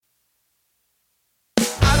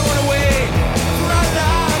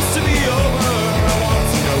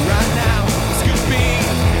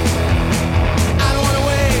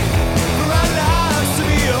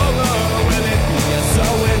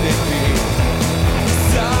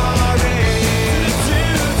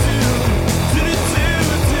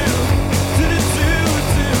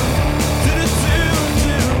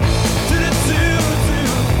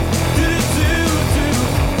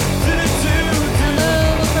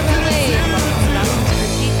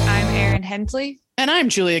Hensley. And I'm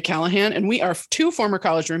Julia Callahan, and we are two former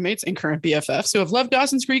college roommates and current BFFs who have loved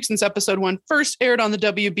Dawson's Creek since episode 1 first aired on the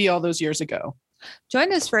WB all those years ago.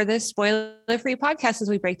 Join us for this spoiler-free podcast as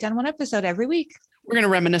we break down one episode every week. We're going to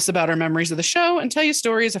reminisce about our memories of the show and tell you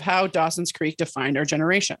stories of how Dawson's Creek defined our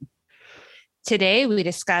generation. Today, we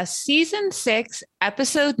discuss season 6,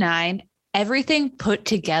 episode 9, Everything Put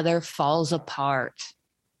Together Falls Apart.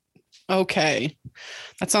 Okay.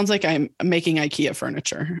 That sounds like I'm making IKEA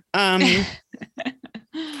furniture.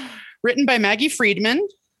 Written by Maggie Friedman,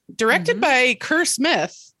 directed by Kerr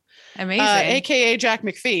Smith. Amazing. AKA Jack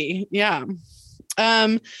McPhee. Yeah.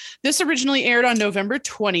 This originally aired on November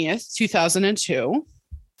 20th, 2002.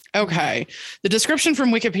 Okay. The description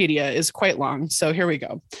from Wikipedia is quite long, so here we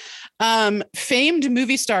go. Famed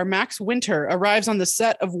movie star Max Winter arrives on the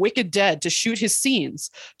set of Wicked Dead to shoot his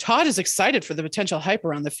scenes. Todd is excited for the potential hype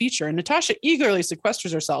around the feature, and Natasha eagerly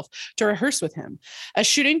sequesters herself to rehearse with him. As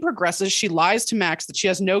shooting progresses, she lies to Max that she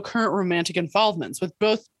has no current romantic involvements, with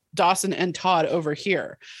both Dawson and Todd over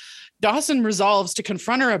here. Dawson resolves to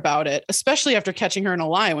confront her about it, especially after catching her in a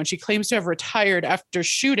lie when she claims to have retired after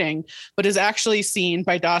shooting, but is actually seen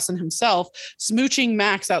by Dawson himself smooching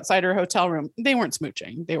Max outside her hotel room. They weren't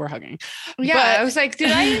smooching, they were hugging. Yeah, but I was like, did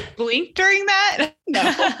I blink during that? No,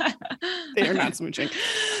 they are not smooching,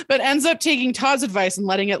 but ends up taking Todd's advice and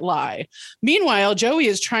letting it lie. Meanwhile, Joey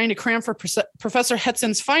is trying to cram for Professor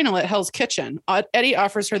Hetson's final at Hell's Kitchen. Eddie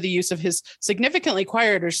offers her the use of his significantly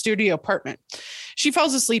quieter studio apartment. She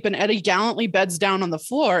falls asleep and Eddie gallantly beds down on the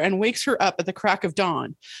floor and wakes her up at the crack of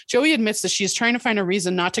dawn. Joey admits that she is trying to find a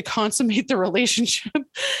reason not to consummate the relationship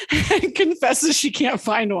and confesses she can't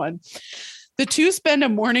find one. The two spend a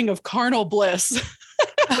morning of carnal bliss.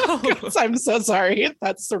 Oh. I'm so sorry.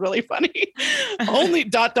 That's really funny. Only ...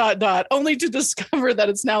 only to discover that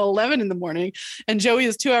it's now 11 in the morning and Joey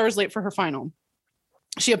is 2 hours late for her final.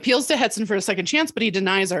 She appeals to Hetson for a second chance, but he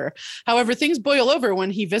denies her. However, things boil over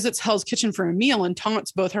when he visits Hell's Kitchen for a meal and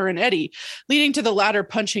taunts both her and Eddie, leading to the latter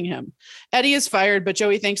punching him. Eddie is fired, but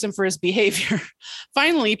Joey thanks him for his behavior.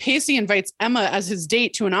 Finally, Pacey invites Emma as his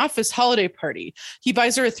date to an office holiday party. He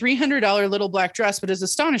buys her a $300 little black dress, but is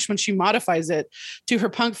astonished when she modifies it to her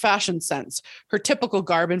punk fashion sense. Her typical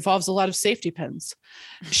garb involves a lot of safety pins.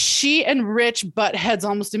 She and Rich butt heads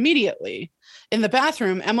almost immediately. In the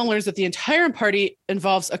bathroom, Emma learns that the entire party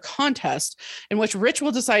involves a contest in which Rich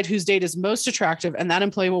will decide whose date is most attractive, and that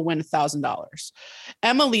employee will win $1,000.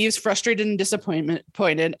 Emma leaves frustrated and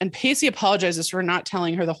disappointed, and Pacey apologizes for not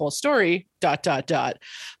telling her the whole story, ...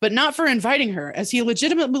 but not for inviting her, as he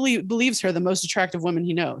legitimately believes her the most attractive woman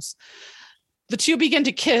he knows. The two begin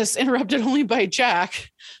to kiss, interrupted only by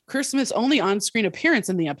Jack, Kerr Smith's only on-screen appearance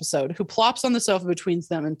in the episode, who plops on the sofa between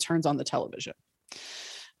them and turns on the television.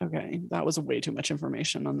 Okay, that was way too much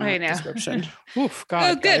information on that description. Oof, God.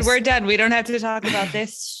 Oh, good. Guys. We're done. We don't have to talk about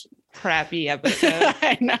this crappy episode.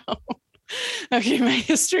 I know. Okay, my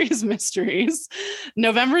history is mysteries.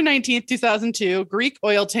 November 19th, 2002, Greek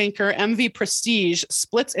oil tanker MV Prestige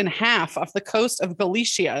splits in half off the coast of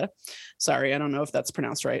Galicia. Sorry, I don't know if that's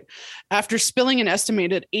pronounced right. After spilling an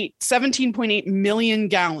estimated 17.8 million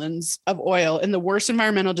gallons of oil in the worst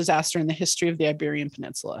environmental disaster in the history of the Iberian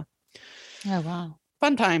Peninsula. Oh, wow.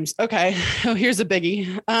 Fun times. Okay. Oh, here's a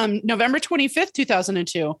biggie. November 25th,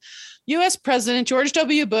 2002, U.S. President George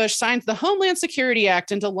W. Bush signs the Homeland Security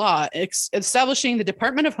Act into law, establishing the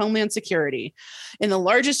Department of Homeland Security in the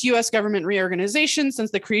largest U.S. government reorganization since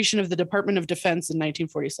the creation of the Department of Defense in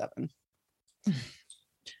 1947.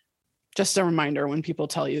 Just a reminder when people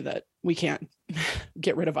tell you that we can't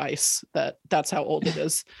get rid of ICE, that's how old it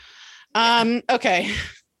is. Okay.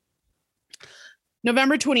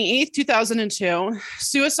 November 28th, 2002,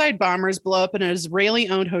 suicide bombers blow up an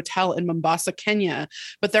Israeli-owned hotel in Mombasa, Kenya,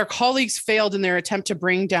 but their colleagues failed in their attempt to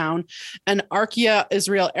bring down an Arkia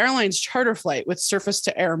Israel Airlines charter flight with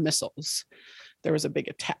surface-to-air missiles. There was a big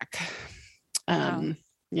attack. Wow.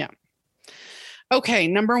 Yeah. Okay,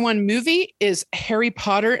 number one movie is Harry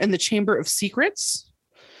Potter and the Chamber of Secrets.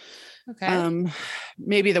 Okay.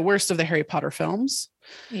 Maybe the worst of the Harry Potter films.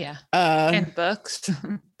 Yeah. And books.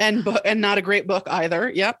 and not a great book either.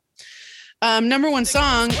 Yep. Number one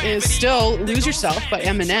song is still Lose Yourself by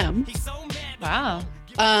Eminem. Wow.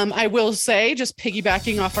 I will say, just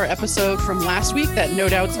piggybacking off our episode from last week, that No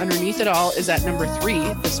Doubt's Underneath It All is at number 3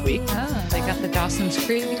 this week. Oh, they got the Dawson's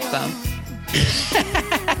Creek bump.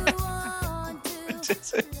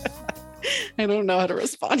 I don't know how to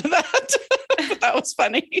respond to that. But that was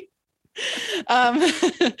funny.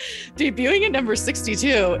 Debuting at number 62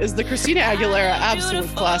 is the Christina Aguilera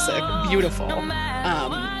absolute classic, Beautiful. A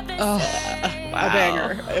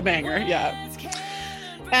banger, yeah.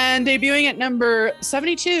 And debuting at number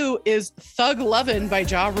 72 is Thug Lovin' by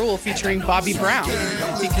Ja Rule featuring Bobby Brown,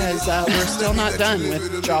 because we're still not done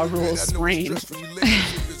with Ja Rule's reign.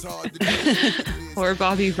 Or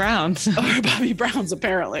Bobby Brown's. Or Bobby Brown's,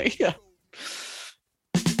 apparently. Yeah.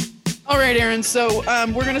 All right, Aaron. So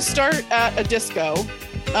we're going to start at a disco.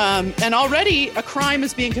 And already a crime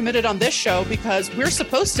is being committed on this show because we're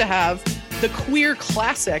supposed to have the queer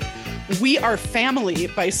classic We Are Family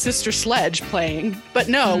by Sister Sledge playing. But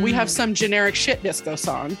no, we have some generic shit disco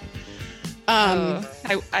song.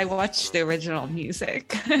 I watched the original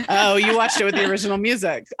music. Oh, you watched it with the original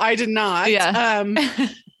music. I did not. Yeah.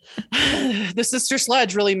 The Sister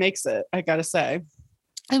Sledge really makes it, I gotta say.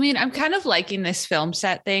 I mean, I'm kind of liking this film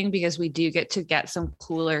set thing because we do get some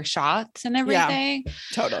cooler shots and everything. Yeah,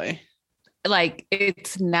 totally. Like,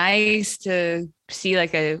 it's nice to see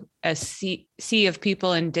like a sea of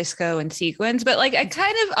people in disco and sequins, but like I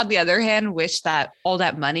kind of, on the other hand, wish that all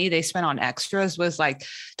that money they spent on extras was like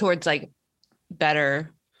towards like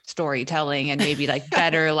better storytelling and maybe like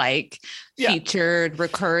better like featured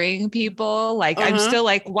recurring people. Like I'm still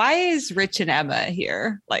like, why is Rich and Emma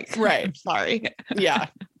here? Like, right. I'm sorry. Yeah,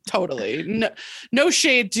 totally. No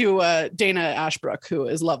shade to Dana Ashbrook, who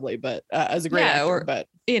is lovely, but as a great actor, but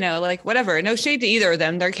you know, like whatever. No shade to either of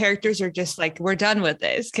them. Their characters are just like, we're done with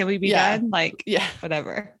this. Can we be done? Like,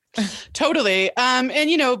 whatever. Totally. And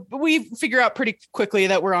you know, we figure out pretty quickly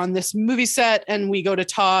that we're on this movie set, and we go to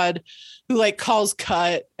Todd, who like calls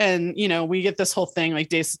cut, and you know, we get this whole thing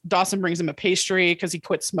like Dawson brings him a pastry because he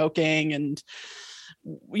quit smoking, and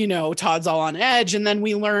you know, Todd's all on edge. And then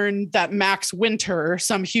we learn that Max Winter,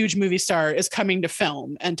 some huge movie star, is coming to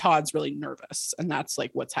film, and Todd's really nervous, and that's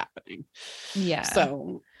like what's happening. Yeah.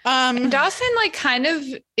 So and Dawson like kind of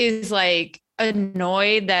is like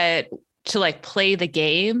annoyed that to like play the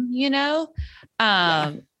game, you know,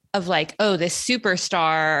 of like, oh, this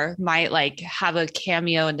superstar might like have a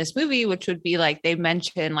cameo in this movie, which would be like, they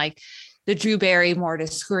mention like the Drew Barrymore to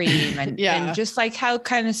Scream and, and just like how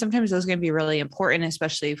kind of sometimes those are going to be really important,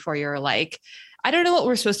 especially for your like, I don't know what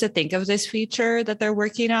we're supposed to think of this feature that they're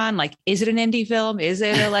working on. Like, is it an indie film? Is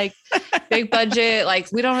it a like big budget? Like,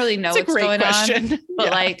 we don't really know what's going on. But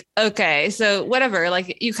like, okay, so whatever.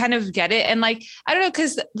 Like, you kind of get it. And like, I don't know,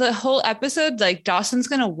 because the whole episode, like Dawson's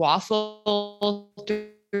gonna waffle through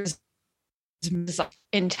this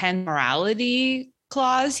intense morality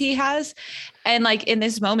clause he has, and like in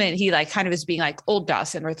this moment he like kind of is being like old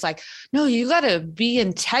Dawson, where it's like, no, you gotta be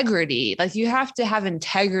integrity, like you have to have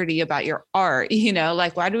integrity about your art, you know,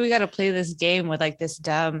 like why do we gotta play this game with like this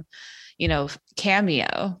dumb, you know,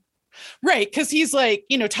 cameo, right? Because he's like,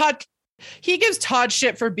 you know, he gives Todd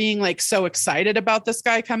shit for being like so excited about this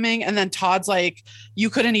guy coming, and then Todd's like, you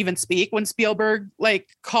couldn't even speak when Spielberg like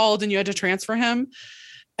called and you had to transfer him,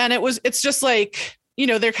 and it's just like, you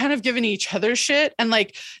know, they're kind of giving each other shit. And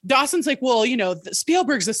like Dawson's like, well, you know,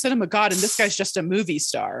 Spielberg's a cinema god and this guy's just a movie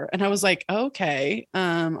star. And I was like, okay,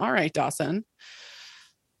 all right, Dawson.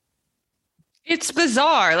 It's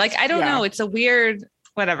bizarre. Like, I don't know. It's a weird,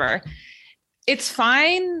 whatever. It's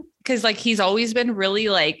fine. Cause like, he's always been really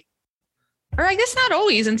like, or I guess not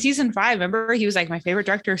always. In season 5, remember he was like, my favorite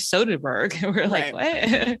director, Soderbergh. And we're like,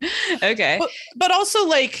 what? Okay. But also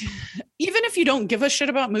like, even if you don't give a shit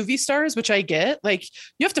about movie stars, which I get, like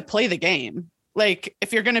you have to play the game. Like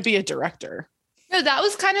if you're going to be a director. No, that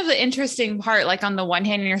was kind of the interesting part. Like on the one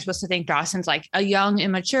hand, you're supposed to think Dawson's like a young,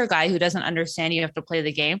 immature guy who doesn't understand you have to play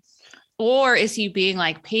the game. Or is he being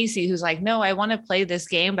like Pacey, who's like, no, I want to play this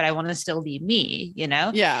game, but I want to still be me, you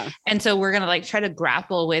know? Yeah. And so we're going to like try to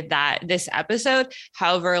grapple with that this episode.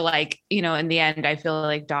 However, like, you know, in the end, I feel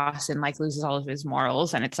like Dawson like loses all of his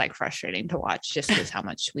morals, and it's like frustrating to watch just because how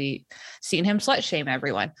much we seen him slut shame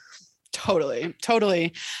everyone.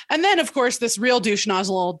 Totally. And then of course this real douche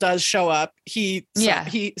nozzle does show up. He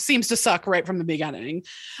seems to suck right from the beginning.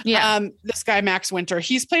 This guy Max Winter,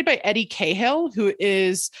 he's played by Eddie Cahill, who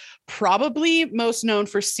is probably most known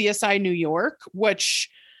for CSI New York, which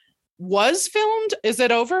was filmed. Is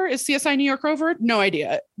it over? Is CSI New York over? No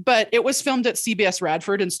idea. But it was filmed at CBS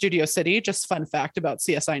Radford in Studio City. Just fun fact about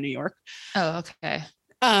CSI New York. Oh, okay.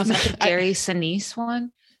 Is that the Gary Sinise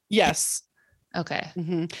one? Yes. Okay.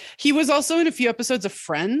 Mm-hmm. He was also in a few episodes of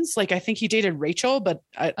Friends. Like I think he dated Rachel, but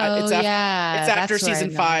it's after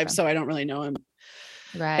season 5, so I don't really know him.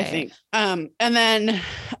 Right. I think. And then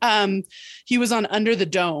he was on Under the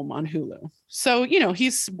Dome on Hulu. So, you know,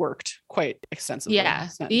 he's worked quite extensively. Yeah.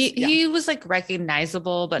 He was like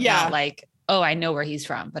recognizable, but not like, oh, I know where he's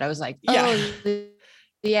from. But I was like, oh,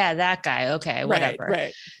 yeah, that guy. Okay,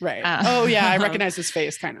 whatever. Right. Oh, yeah, I recognize his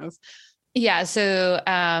face kind of. Yeah. So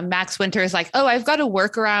Max Winter is like, oh, I've got to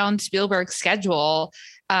work around Spielberg's schedule.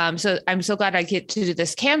 So I'm so glad I get to do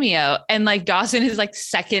this cameo. And like Dawson is like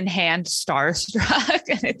secondhand starstruck.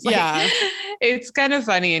 And it's like, it's kind of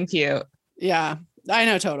funny and cute. Yeah. I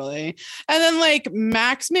know, totally. And then like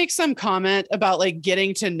Max makes some comment about like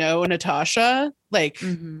getting to know Natasha, like,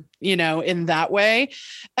 you know, in that way.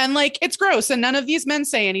 And like, it's gross. And none of these men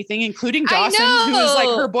say anything, including Dawson, who is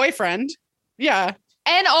like her boyfriend. Yeah.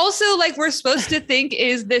 And also like, we're supposed to think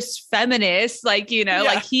is this feminist, like, you know,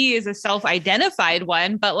 like he is a self-identified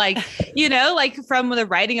one, but like, you know, like from the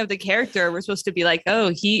writing of the character, we're supposed to be like,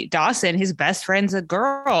 oh, Dawson, his best friend's a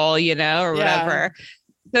girl, you know, or whatever.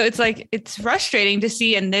 So it's like, it's frustrating to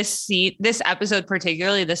see in this episode,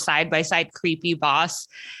 particularly the side-by-side creepy boss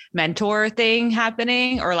mentor thing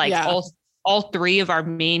happening, or like all three of our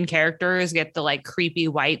main characters get the like creepy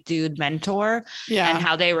white dude mentor, and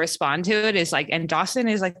how they respond to it is like, and Dawson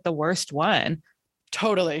is like the worst one.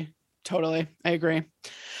 Totally. I agree.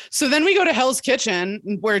 So then we go to Hell's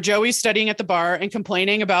Kitchen, where Joey's studying at the bar and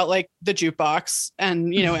complaining about like the jukebox,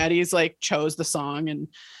 and, you know, Eddie's like chose the song, and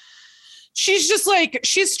she's just like,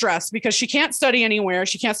 she's stressed because she can't study anywhere.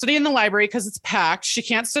 She can't study in the library because it's packed. She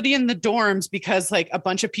can't study in the dorms because like a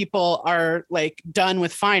bunch of people are like done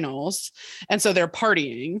with finals. And so they're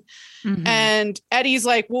partying. And Eddie's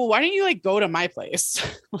like, well, why don't you like go to my place?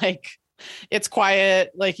 Like, it's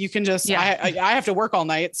quiet. Like you can just, I have to work all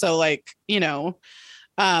night. So like, you know,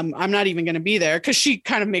 I'm not even going to be there. Cause she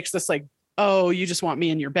kind of makes this like, oh, you just want me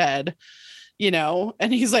in your bed, you know?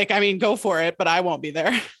 And he's like, I mean, go for it, but I won't be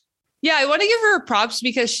there. Yeah, I want to give her props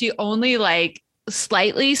because she only like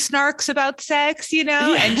slightly snarks about sex, you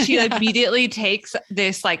know, and she immediately takes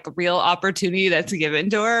this like real opportunity that's given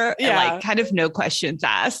to her and like kind of no questions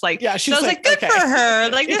asked. Like, she's so like, good for her.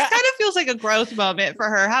 Like this kind of feels like a growth moment for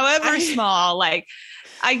her, however small. Like,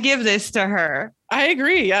 I give this to her. I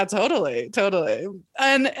agree. Yeah, totally.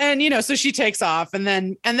 And you know, so she takes off, and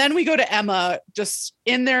then we go to Emma just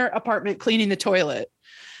in their apartment cleaning the toilet.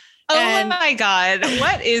 Oh my God.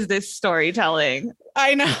 What is this storytelling?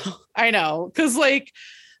 I know. Cause like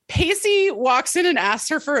Pacey walks in and asks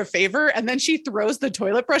her for a favor, and then she throws the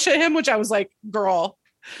toilet brush at him, which I was like, girl,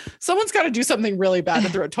 someone's got to do something really bad to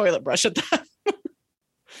throw a toilet brush at them.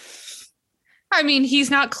 I mean, he's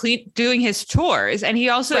not doing his chores, and he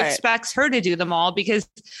also expects her to do them all, because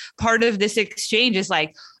part of this exchange is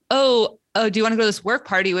like, oh, do you want to go to this work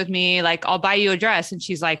party with me? Like, I'll buy you a dress. And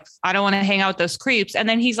she's like, I don't want to hang out with those creeps. And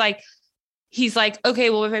then he's like, okay,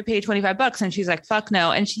 well, if I pay $25, and she's like, fuck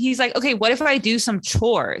no. And he's like, okay, what if I do some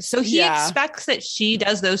chores? So he expects that she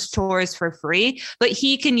does those chores for free, but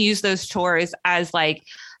he can use those chores as like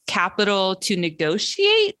capital to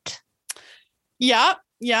negotiate. Yeah,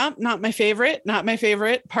 not my favorite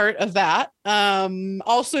part of that.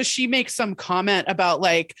 Also, she makes some comment about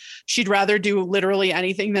like she'd rather do literally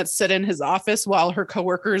anything than sit in his office while her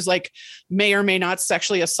coworkers like may or may not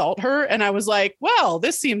sexually assault her. And I was like, well,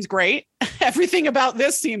 this seems great. Everything about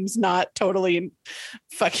this seems not totally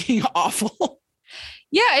fucking awful.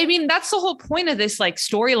 Yeah, I mean, that's the whole point of this like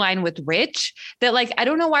storyline with Rich, that like, I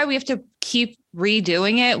don't know why we have to keep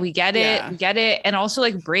redoing it. We get it. And also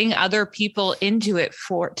like bring other people into it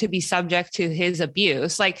to be subject to his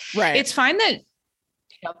abuse. Like, it's fine that,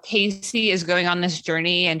 you know, Pacey is going on this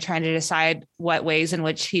journey and trying to decide what ways in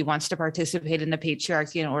which he wants to participate in the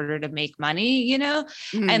patriarchy in order to make money, you know,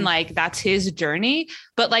 and like, that's his journey.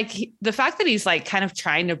 But like the fact that he's like kind of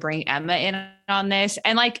trying to bring Emma in on this,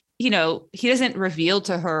 and like, you know, he doesn't reveal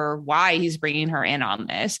to her why he's bringing her in on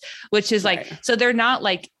this, which is like, so they're not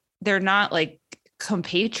like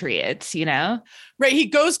compatriots, you know? Right. He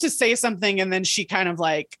goes to say something, and then she kind of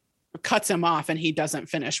like cuts him off, and he doesn't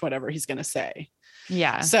finish whatever he's going to say.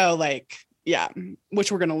 Yeah. So like,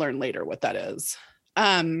 which we're going to learn later what that is.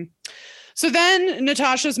 So then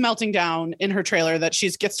Natasha's melting down in her trailer that she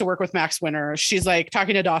gets to work with Max Winter. She's like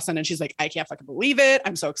talking to Dawson, and she's like, I can't fucking believe it.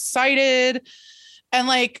 I'm so excited. And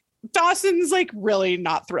like, Dawson's like really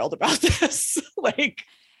not thrilled about this. Like,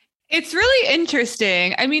 it's really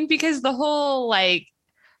interesting. I mean, because the whole, like,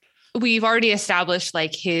 we've already established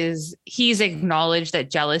like he's acknowledged that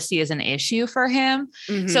jealousy is an issue for him.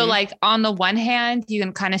 So like on the one hand, you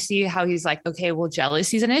can kind of see how he's like, okay, well,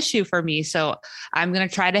 jealousy is an issue for me, so I'm going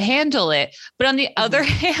to try to handle it. But on the other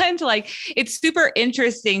hand, like, it's super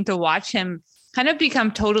interesting to watch him kind of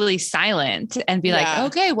become totally silent and be like,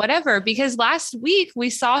 okay, whatever. Because last week we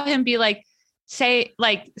saw him be like, saying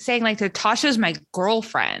like Natasha's my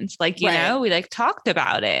girlfriend. Like, you know, we like talked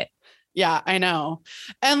about it. Yeah, I know.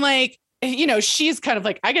 And like, you know, she's kind of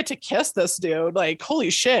like, I get to kiss this dude, like, holy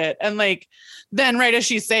shit. And like, then right as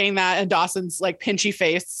she's saying that, and Dawson's like pinchy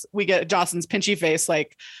face, we get Dawson's pinchy face,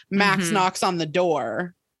 like Max knocks on the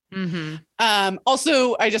door.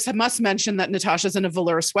 Also, I just must mention that Natasha's in a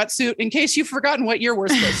velour sweatsuit in case you've forgotten what year we're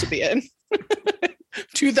supposed to be in.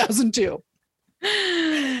 2002.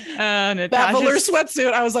 That velour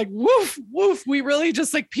sweatsuit, I was like, woof, woof. We really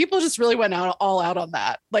just like, people just really went out all out on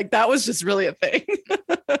that. Like, that was just really a thing.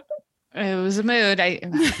 It was a mood.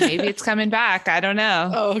 Maybe it's coming back. I don't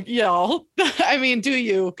know. Oh, y'all. I mean, do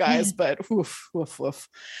you guys, but woof, woof, woof.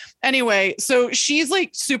 Anyway, so she's like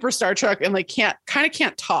super Star Trek and like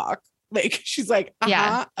can't talk. Like, she's like,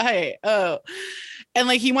 hey, oh. And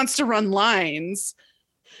like, he wants to run lines.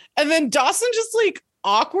 And then Dawson just like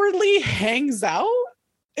awkwardly hangs out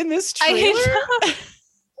in this trailer.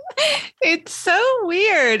 It's so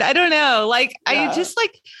weird. I don't know. Like, I just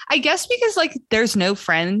like, I guess because like there's no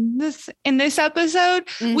friends in this episode,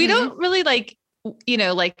 we don't really like, you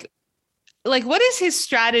know, like what is his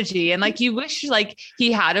strategy? And like, you wish like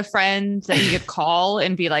he had a friend that he could call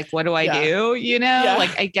and be like, what do I do? You know,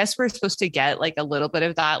 like, I guess we're supposed to get like a little bit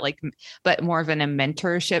of that, like, but more of a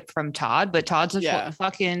mentorship from Todd, but Todd's a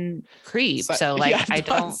fucking creep. So like,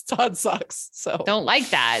 Todd sucks. So don't like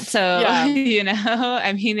that. So, you know,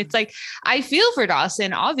 I mean, it's like, I feel for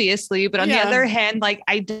Dawson, obviously, but on the other hand, like,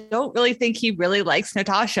 I don't really think he really likes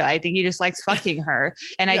Natasha. I think he just likes fucking her.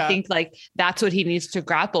 And I think like, that's what he needs to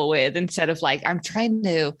grapple with instead of like, I'm trying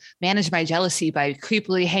to manage my jealousy by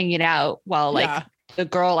creepily hanging out while like the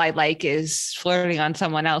girl I like is flirting on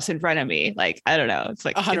someone else in front of me. Like, I don't know. It's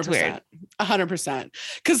like, 100%, it's weird. 100%.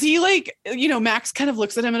 Cause he like, you know, Max kind of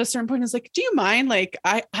looks at him at a certain point and is like, do you mind? Like,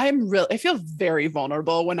 I feel very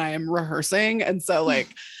vulnerable when I am rehearsing. And so like,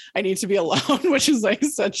 I need to be alone, which is like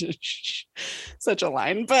such a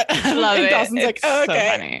line, but I love it. Dawson's it's like, oh,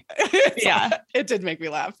 okay. So funny. It did make me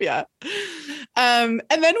laugh. Yeah. And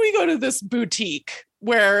then we go to this boutique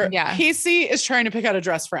where Pacey is trying to pick out a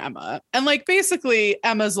dress for Emma. And like, basically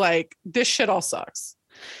Emma's like, this shit all sucks.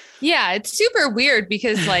 Yeah. It's super weird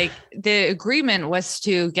because like the agreement was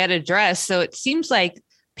to get a dress. So it seems like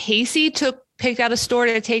Pacey picked out a store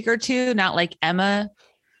to take her to, not like Emma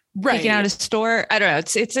picking out a store. I don't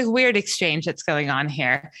know. It's a weird exchange that's going on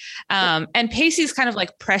here. And Pacey's kind of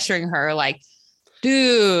like pressuring her, like,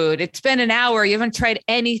 dude, it's been an hour. You haven't tried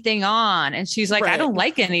anything on. And she's like, I don't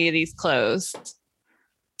like any of these clothes.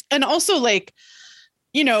 And also like,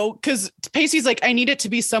 you know, because Pacey's like, I need it to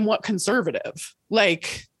be somewhat conservative.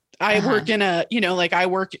 Like I work in a, you know, like I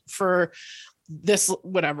work for this,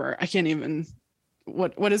 whatever. I can't even,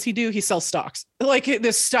 what does he do? He sells stocks, like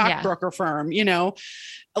this stockbroker firm, you know,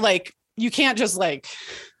 like you can't just like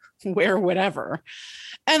wear whatever.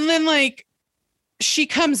 And then like, she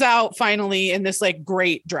comes out finally in this like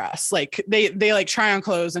great dress. Like they like try on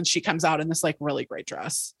clothes and she comes out in this like really great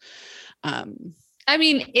dress. I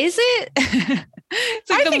mean, is it? It's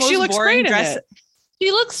like I think she looks great dress. In it.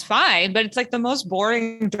 She looks fine, but it's like the most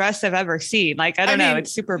boring dress I've ever seen. Like, I don't know.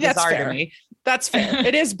 It's super bizarre to me. That's fair.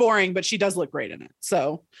 It is boring, but she does look great in it.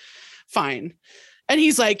 So fine. And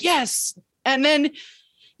he's like, yes. And then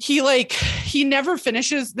he never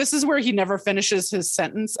finishes. This is where he never finishes his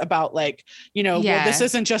sentence about like, you know, well, this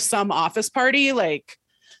isn't just some office party. Like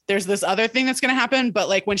there's this other thing that's going to happen. But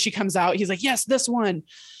like when she comes out, he's like, yes, this one.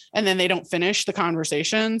 And then they don't finish the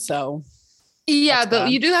conversation. So yeah,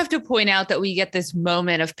 but you do have to point out that we get this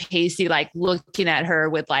moment of Pacey like looking at her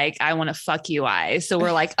with like, I want to fuck you eyes. So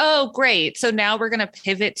we're like, oh, great. So now we're going to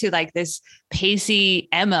pivot to like this Pacey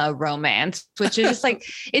Emma romance, which is just like,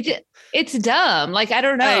 it's dumb. Like, I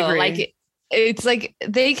don't know. Like, it's like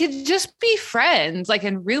they could just be friends, like,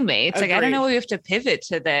 and roommates. Agreed. Like, I don't know. We have to pivot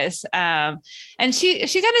to this. And she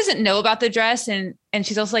kind of doesn't know about the dress. And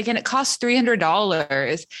she's also like, and it costs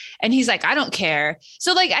 $300. And he's like, I don't care.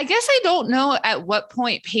 So like, I guess I don't know at what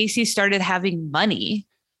point Pacey started having money.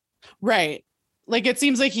 Right. Like, it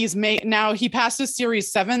seems like now he passed his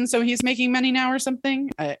series 7. So he's making money now or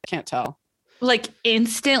something. I can't tell. Like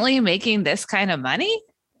instantly making this kind of money.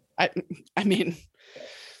 I mean,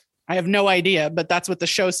 I have no idea, but that's what the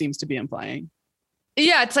show seems to be implying.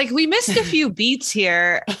 Yeah, it's like we missed a few beats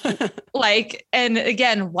here. Like, and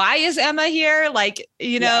again, why is Emma here? Like,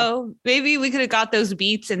 you know, maybe we could have got those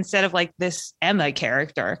beats instead of like this Emma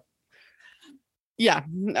character. Yeah,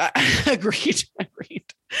 agreed.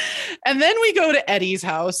 And then we go to Eddie's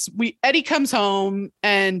house. Eddie comes home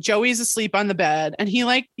and Joey's asleep on the bed, and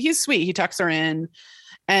he's sweet. He tucks her in,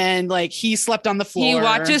 and like he slept on the floor. He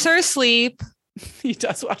watches her sleep. He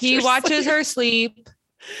does watch. He watches her sleep.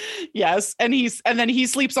 Yes, and then he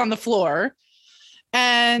sleeps on the floor,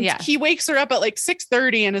 And he wakes her up at like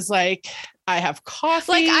 6:30 and is like, I have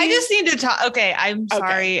coffee. Like, I just need to talk. Okay, I'm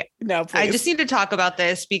sorry. Okay. No, please. I just need to talk about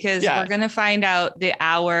this because we're going to find out the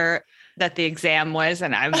hour that the exam was.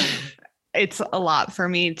 And it's a lot for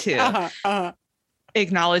me to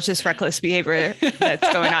acknowledge this reckless behavior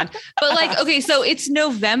that's going on. But like, okay, so it's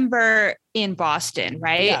November in Boston,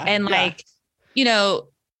 right? Yeah, and like, you know,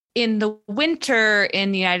 in the winter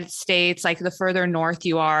in the United States, like the further north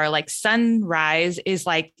you are, like sunrise is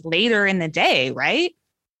like later in the day, right?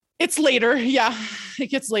 It's later. Yeah, it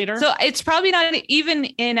gets later. So it's probably not even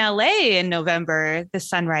in LA in November. The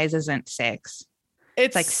sunrise isn't 6.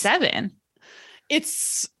 It's like 7.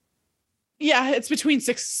 It's between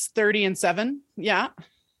 6:30 and 7. Yeah.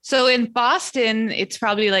 So in Boston, it's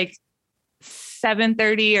probably like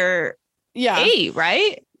 7:30 or 8,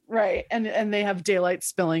 right? Right. And they have daylight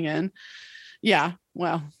spilling in. Yeah.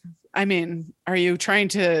 Well, I mean, are you trying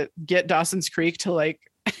to get Dawson's Creek to like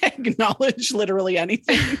acknowledge literally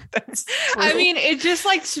anything? I mean, it's just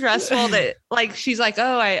like stressful that like she's like,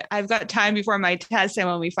 oh, I've got time before my test, and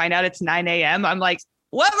when we find out it's 9 a.m. I'm like,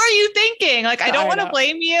 what were you thinking? Like, I don't want to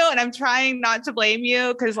blame you, and I'm trying not to blame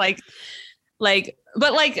you because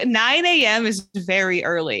but like 9 a.m. is very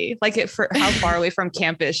early. Like for how far away from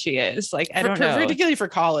campus she is. Like, I don't know. Particularly for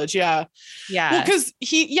college. Yeah. Yeah. Well, because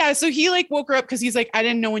so he like woke her up because he's like, I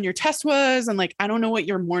didn't know when your test was. And like, I don't know what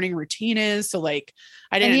your morning routine is. So like,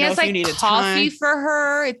 I didn't know if you needed coffee time. For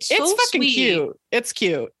her. It's so fucking sweet. cute. It's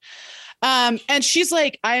cute. And she's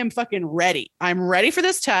like, I am fucking ready. I'm ready for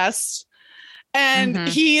this test. And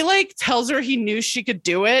he like tells her he knew she could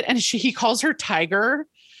do it. And he calls her Tiger.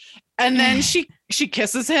 And then she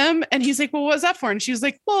kisses him and he's like, well, what was that for? And she's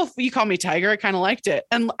like, well, if you call me Tiger, I kind of liked it.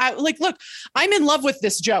 And I like, look, I'm in love with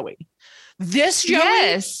this Joey. This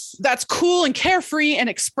Joey that's cool and carefree and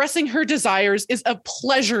expressing her desires is a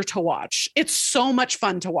pleasure to watch. It's so much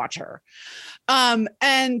fun to watch her.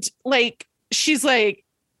 And like,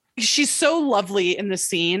 she's so lovely in the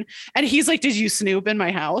scene. And he's like, did you snoop in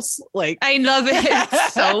my house? Like, I love it.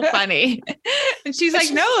 It's so funny. And she's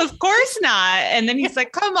like, no, of course not. And then he's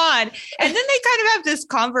like, come on. And then they kind of have this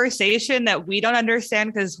conversation that we don't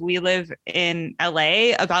understand because we live in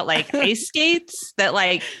LA about like ice skates that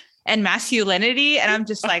like, and masculinity. And I'm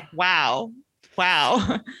just like, wow.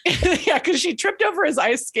 Yeah, because she tripped over his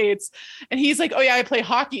ice skates and he's like, oh yeah, I play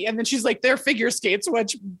hockey. And then she's like, they're figure skates,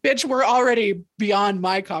 which bitch, were already beyond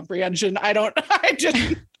my comprehension. I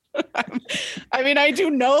mean, I do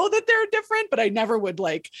know that they're different, but I never would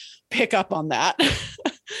like pick up on that.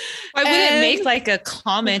 Why would it make like a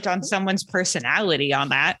comment on someone's personality on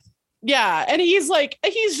that? Yeah. And he's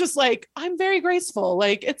just like, I'm very graceful.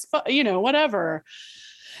 Like it's, whatever.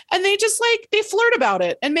 And they just like, they flirt about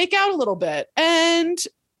it and make out a little bit and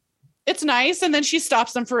it's nice. And then she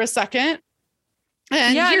stops them for a second.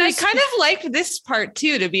 And and I kind of liked this part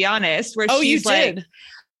too, to be honest, where she's like,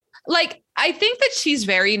 I think that she's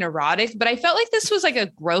very neurotic, but I felt like this was like a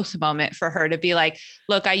growth moment for her to be like,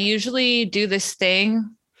 look, I usually do this thing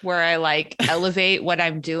where I like elevate what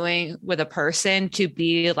I'm doing with a person to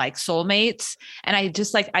be like soulmates. And I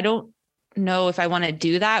just like, I don't know if I want to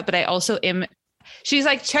do that, but I also am. She's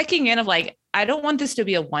like checking in of like, I don't want this to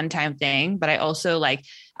be a one-time thing, but I also like,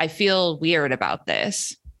 I feel weird about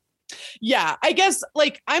this. Yeah, I guess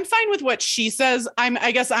like I'm fine with what she says.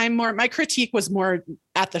 My critique was more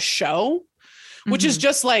at the show, which is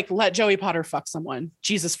just like, let Joey Potter fuck someone.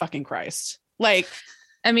 Jesus fucking Christ. Like,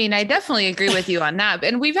 I mean, I definitely agree with you on that.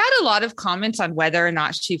 And we've had a lot of comments on whether or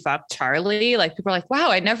not she fucked Charlie. Like people are like,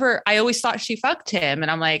 wow, I always thought she fucked him.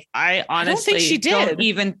 And I'm like, I honestly don't think she did. Don't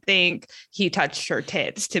even think he touched her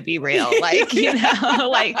tits, to be real. Like,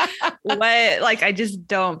 like what, like, I just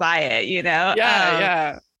don't buy it,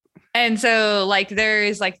 Yeah. And so like, there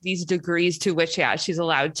is like these degrees to which, she's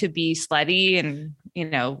allowed to be slutty and,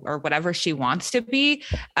 or whatever she wants to be.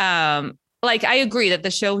 Like, I agree that the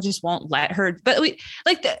show just won't let her, but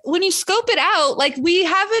when you scope it out, like we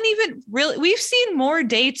haven't even really, we've seen more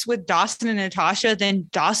dates with Dawson and Natasha than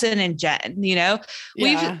Dawson and Jen,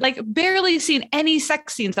 we've like barely seen any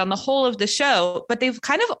sex scenes on the whole of the show, but they've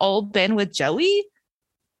kind of all been with Joey.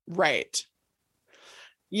 Right.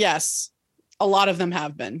 Yes. A lot of them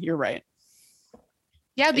have been. You're right.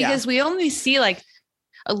 Yeah. Because we only see like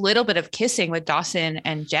a little bit of kissing with Dawson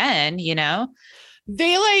and Jen,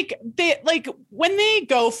 They when they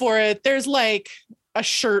go for it, there's like a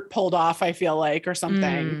shirt pulled off, I feel like, or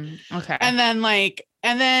something. Okay. And then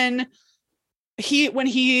when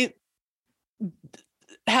he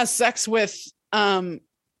has sex with,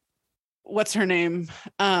 what's her name?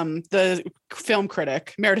 The film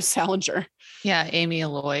critic, Meredith Salinger. Yeah. Amy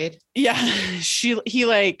Lloyd. Yeah. He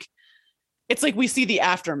like it's like we see the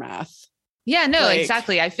aftermath. Yeah, no, Like,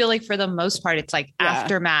 exactly. I feel like for the most part, it's like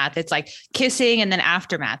aftermath. It's like kissing and then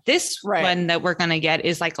aftermath. This one that we're going to get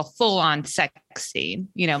is like a full on sex scene,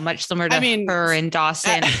 you know, much similar to her and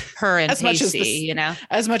Dawson, her and Pacey, you know,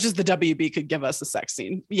 as much as the WB could give us a sex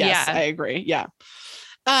scene. Yes, I agree. Yeah.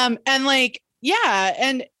 And like, yeah.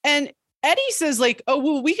 And Eddie says like, oh,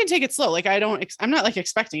 well, we can take it slow. Like, I'm not like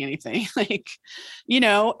expecting anything, like, you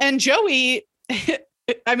know, and Joey,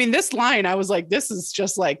 I mean, this line, I was like, this is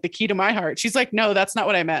just like the key to my heart. She's like, no, that's not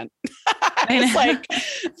what I meant. I was like,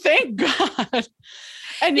 thank God.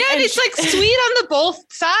 And it's like sweet on the both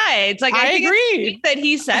sides. Like, I think agree it's sweet that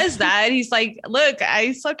he says that. He's like, look,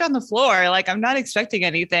 I slept on the floor. Like, I'm not expecting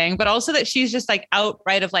anything, but also that she's just like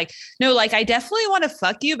outright of like, no, like, I definitely want to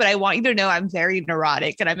fuck you, but I want you to know I'm very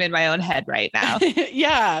neurotic and I'm in my own head right now.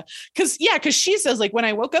 Yeah. Cause she says like, when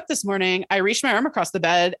I woke up this morning, I reached my arm across the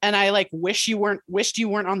bed and I like wished you weren't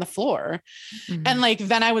on the floor. Mm-hmm. And like,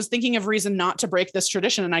 then I was thinking of reason not to break this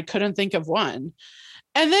tradition and I couldn't think of one.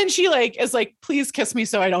 And then she like is like, please kiss me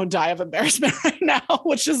so I don't die of embarrassment right now,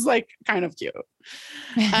 which is like kind of cute.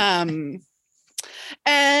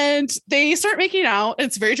 And they start making out.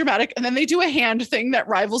 It's very dramatic. And then they do a hand thing that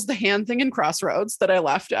rivals the hand thing in Crossroads that I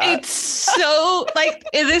laughed at. It's so like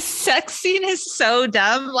this sex scene is so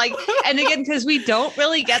dumb. Like, and again, because we don't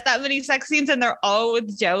really get that many sex scenes and they're all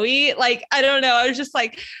with Joey. Like, I don't know. I was just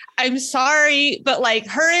like, I'm sorry, but like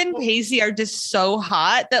her and Pacey are just so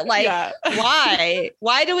hot that like,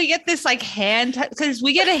 why do we get this like hand? Because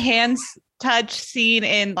we get a hand touch scene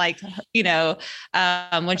in like, you know,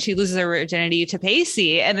 when she loses her virginity to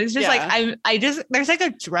Pacey, and it's just like there's like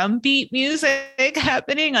a drum beat music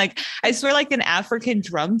happening. Like I swear, like an African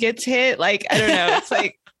drum gets hit. Like I don't know. It's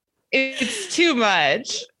like it's too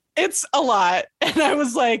much. It's a lot. And I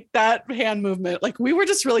was like, that hand movement, like we were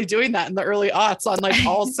just really doing that in the early aughts on like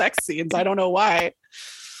all sex scenes. I don't know why.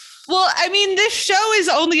 Well, I mean, this show is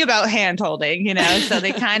only about hand holding, you know, so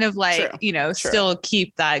they kind of like, you know, still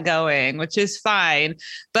keep that going, which is fine.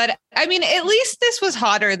 But I mean, at least this was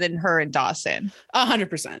hotter than her and Dawson.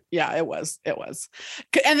 100%. Yeah, it was.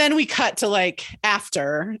 And then we cut to like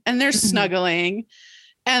after and they're snuggling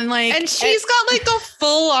and like, and she's got like a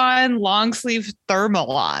full on long sleeve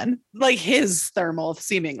thermal on, like his thermal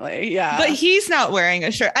seemingly. Yeah. But he's not wearing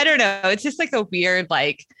a shirt. I don't know. It's just like a weird,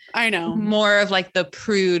 like, I know, more of like the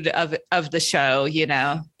prude of the show, you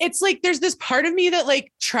know. It's like there's this part of me that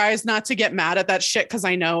like tries not to get mad at that shit because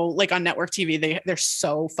I know like on network TV they're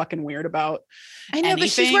so fucking weird about anything.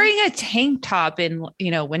 But she's wearing a tank top in,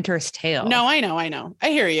 you know, Winter's Tale. No, I know.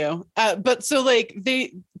 I hear you. But so like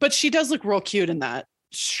but she does look real cute in that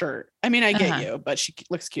shirt. I mean, I get you, but she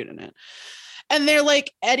looks cute in it. And they're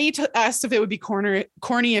like, Eddie asked if it would be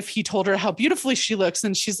corny if he told her how beautifully she looks,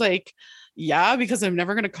 and she's like, yeah, because I'm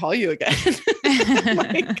never going to call you again.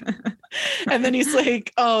 Like, and then he's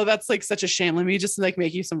like, oh, that's like such a shame. Let me just like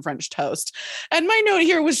make you some French toast. And my note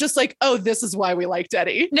here was just like, oh, this is why we liked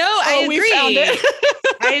Eddie. No, I agree. We found it.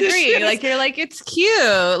 I agree. Like, you're like, it's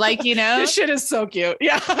cute. Like, you know, this shit is so cute.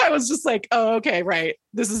 Yeah. I was just like, oh, okay, right.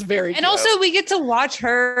 This is very and cute. Also we get to watch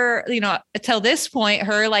her, you know, till this point,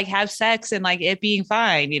 her like have sex and like it being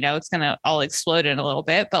fine, you know, it's going to all explode in a little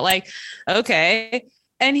bit, but like, okay.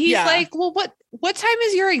 And he's like, well, what time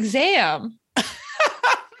is your exam?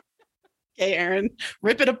 Okay, Aaron,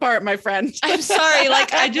 rip it apart, my friend. I'm sorry.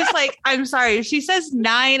 Like, I'm sorry. She says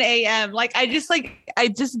 9 a.m. Like, I just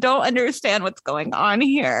don't understand what's going on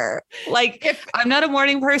here. Like, I'm not a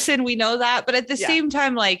morning person. We know that. But at the same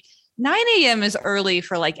time, like 9 a.m. is early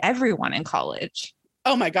for like everyone in college.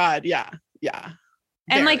 Oh my God. Yeah. Yeah.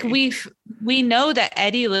 And like we know that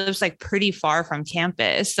Eddie lives like pretty far from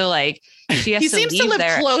campus, so like she has he to seems leave to live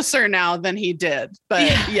there. Closer now than he did, but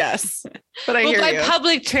yes. But I hear by you.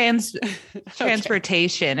 Public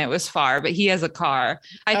transportation, it was far, but he has a car.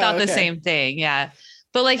 I thought the same thing, yeah.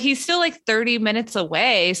 But like he's still like 30 minutes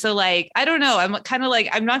away, so like I don't know. I'm kind of like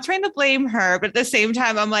I'm not trying to blame her, but at the same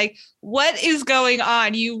time, I'm like, what is going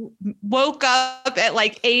on? You woke up at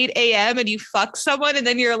like 8 a.m. and you fucked someone, and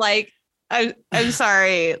then you're like. I'm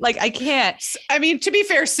sorry. Like, I can't. I mean, to be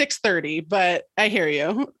fair, 6:30, but I hear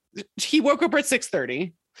you. He woke up at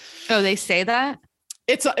 6:30. Oh, they say that?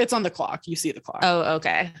 It's on the clock. You see the clock. Oh,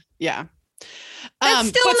 okay. Yeah. That's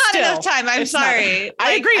still not enough time. I'm sorry.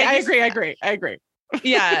 I agree.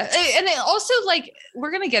 Yeah. And it also, like,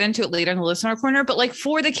 we're going to get into it later in the listener corner, but like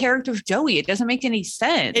for the character of Joey, it doesn't make any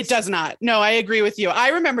sense. It does not. No, I agree with you.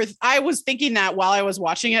 I remember I was thinking that while I was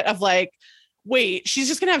watching it of like, wait, she's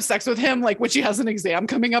just gonna have sex with him like when she has an exam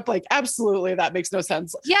coming up. Like, absolutely, that makes no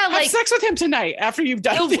sense. Yeah, have like sex with him tonight after you've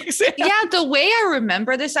done the exam. Yeah, the way I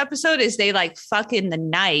remember this episode is they like fuck in the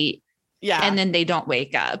night, Yeah. And then they don't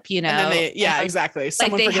wake up, you know? And then exactly.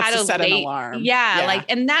 Someone they forgets had to a set an alarm. Yeah, like,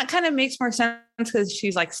 and that kind of makes more sense because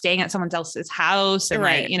she's like staying at someone else's house and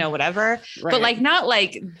like, you know, whatever. Right. But like, not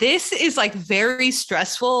like, this is like very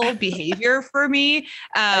stressful behavior for me.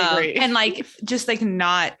 I agree. And like, just like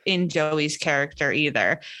not in Joey's character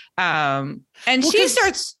either. And she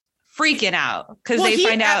starts freaking out because they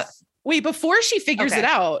find out. Wait, before she figures it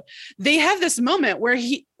out, they have this moment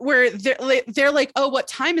where they're like, oh, what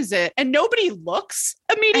time is it? And nobody looks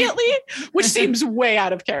immediately, which seems way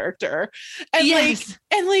out of character. And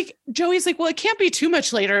like Joey's like, well, it can't be too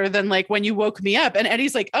much later than like when you woke me up. And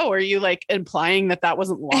Eddie's like, oh, are you like implying that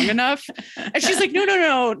wasn't long enough? And she's like, no,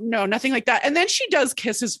 nothing like that. And then she does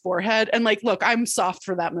kiss his forehead. And like, look, I'm soft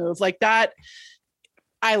for that move. Like that,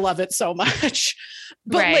 I love it so much.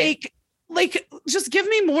 But like, just give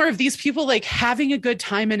me more of these people like having a good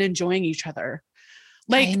time and enjoying each other.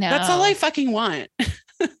 Like, that's all I fucking want.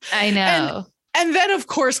 I know. And then, of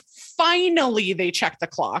course, finally they check the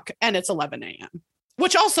clock and it's 11 a.m.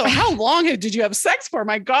 Which also, how long did you have sex for?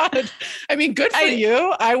 My God. I mean, good for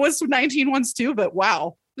you. I was 19 once too, but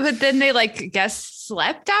wow. But then they like,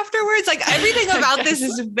 slept afterwards. Like everything about this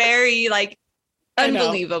is very like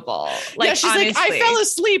unbelievable. Like, she's honestly, like, I fell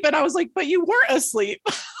asleep, and I was like, but you weren't asleep.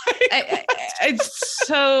 It's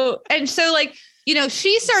so, and so like, you know,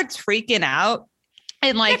 she starts freaking out,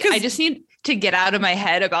 and like, I just need to get out of my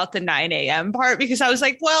head about the 9 a.m. part, because I was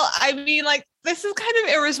like, well, I mean, like, this is kind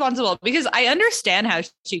of irresponsible, because I understand how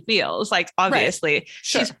she feels. Like, obviously,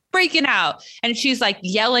 she's freaking out, and she's like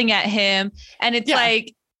yelling at him, and it's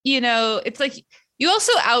like, you know, it's like, you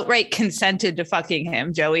also outright consented to fucking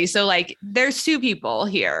him, Joey. So like, there's two people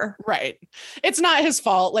here. Right. It's not his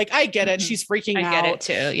fault. Like, I get it. She's freaking out. I get it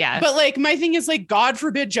too. Yeah. But like, my thing is like, God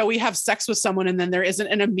forbid Joey have sex with someone and then there isn't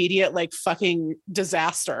an immediate like fucking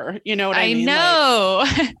disaster. You know what I mean? I know.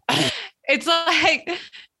 Like, it's like,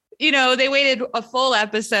 you know, they waited a full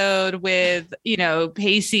episode with, you know,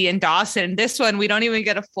 Pacey and Dawson. This one, we don't even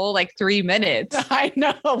get a full like 3 minutes. I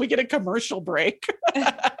know. We get a commercial break.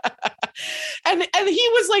 And he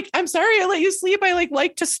was like, I'm sorry I let you sleep. I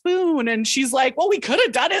like to spoon. And she's like, well, we could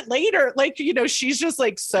have done it later. Like, you know, she's just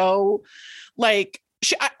like, so like,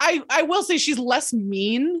 I will say she's less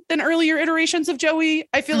mean than earlier iterations of Joey.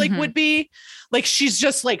 I feel like would be like, she's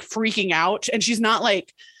just like freaking out, and she's not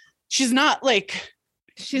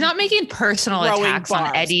making personal attacks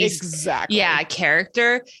on Eddie's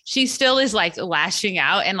character. She still is like lashing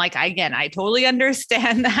out. And like, again, I totally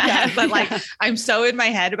understand that. Yeah, but like, I'm so in my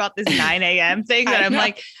head about this 9 a.m. thing that I'm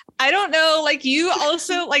like, I don't know. Like, you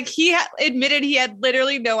also, like, he admitted he had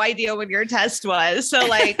literally no idea when your test was. So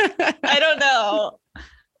like, I don't know.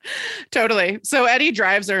 Totally. So Eddie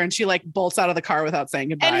drives her and she like bolts out of the car without saying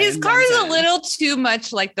goodbye. And his car is a little too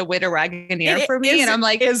much like the Witter Wagoneer for me. And I'm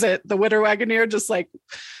like, is it the Witter Wagoneer just like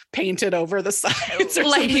painted over the sides? Or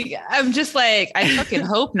like, something? I'm just like, I fucking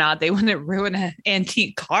hope not. They wouldn't ruin an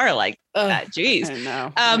antique car like that. Jeez. I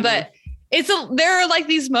know. But there are like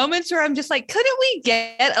these moments where I'm just like, couldn't we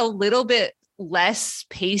get a little bit less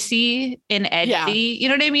Pacey in Eddie? Yeah. You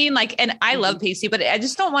know what I mean? Like, and I love Pacey, but I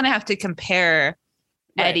just don't want to have to compare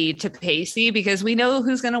Eddie to Pacey, because we know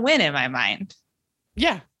who's going to win in my mind.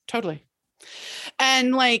 Yeah, totally.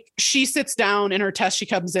 And like, she sits down in her test. She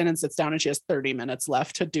comes in and sits down, and she has 30 minutes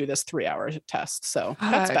left to do this 3-hour test. So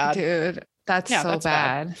that's bad, dude. That's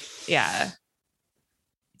bad. Yeah.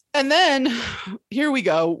 And then here we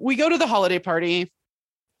go. We go to the holiday party.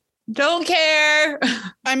 Don't care.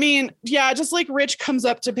 I mean, yeah, just like Rich comes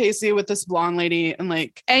up to Pacey with this blonde lady and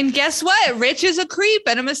like, and guess what? Rich is a creep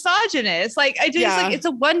and a misogynist. Like, I just like, it's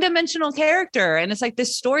a one-dimensional character, and it's like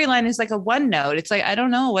this storyline is like a one note. It's like, I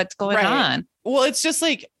don't know what's going on. Well, it's just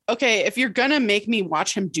like, okay, if you're gonna make me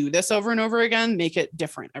watch him do this over and over again, make it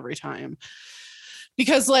different every time.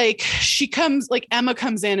 Because like, Emma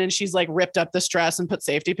comes in and she's like ripped up this dress and put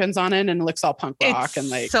safety pins on it and looks all punk rock. It's and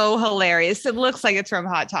like, so hilarious. It looks like it's from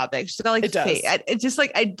Hot Topic. She's got like, it does. It's just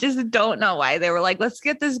like, I just don't know why they were like, let's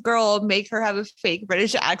get this girl, make her have a fake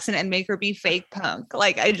British accent and make her be fake punk.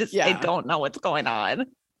 Like, I don't know what's going on.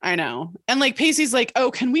 I know. And like, Pacey's like, oh,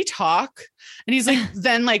 can we talk? And he's like,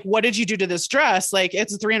 then like, what did you do to this dress? Like,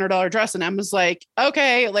 it's a $300 dress. And Emma's like,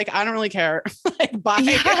 okay, like, I don't really care. Like, bye.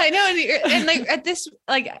 Yeah, I know. And like, at this,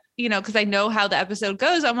 like, you know, because I know how the episode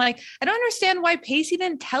goes, I'm like, I don't understand why Pacey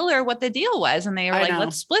didn't tell her what the deal was. And they were like,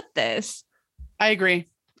 let's split this. I agree.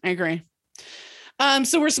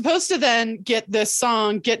 So we're supposed to then get this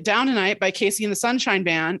song, Get Down Tonight by Casey and the Sunshine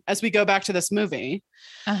Band, as we go back to this movie.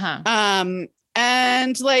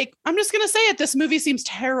 And like, I'm just going to say it. This movie seems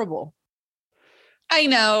terrible. I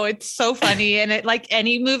know, it's so funny. And it, like,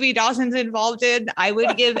 any movie Dawson's involved in, I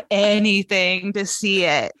would give anything to see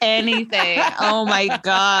it. Anything. Oh my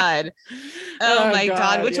God. Oh my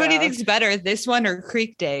God. Which one do you think's better? This one or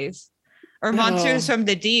Creek Days? Or Monsters from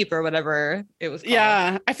the Deep or whatever it was called.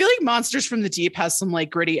 Yeah. I feel like Monsters from the Deep has some like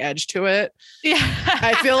gritty edge to it. Yeah.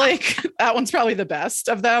 I feel like that one's probably the best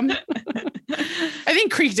of them. I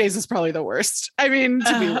think Creek Days is probably the worst. I mean,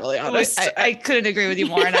 to be really honest. I couldn't agree with you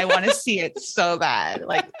more. And I want to see it so bad.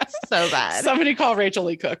 Like, so bad. Somebody call Rachel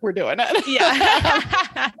Lee Cook. We're doing it.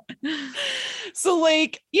 Yeah. So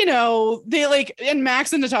like, you know, they like, and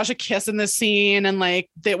Max and Natasha kiss in this scene and like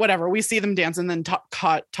they, whatever, we see them dance and then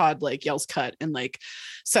Todd like yells cut and like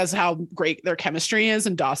says how great their chemistry is.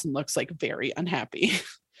 And Dawson looks like very unhappy.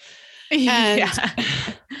 And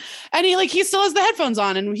he still has the headphones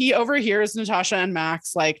on and he overhears Natasha and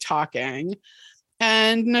Max like talking.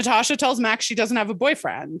 And Natasha tells Max she doesn't have a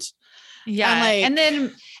boyfriend. Yeah. And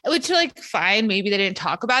then, which like, fine, maybe they didn't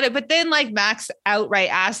talk about it, but then like Max outright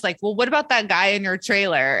asked like, well, what about that guy in your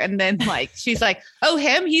trailer? And then like, she's like, oh,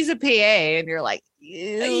 him, he's a PA. And you're like,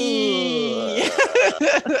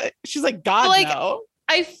 she's like, God, like, no.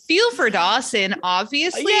 I feel for Dawson,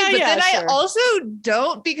 obviously, but then I also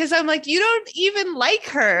don't, because I'm like, you don't even like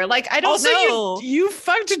her. Like, I don't know. You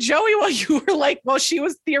fucked Joey while you were like, well, she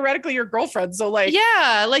was theoretically your girlfriend. So like,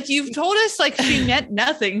 yeah, like you've told us like she meant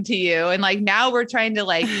nothing to you. And like, now we're trying to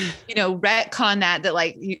like, you know, retcon that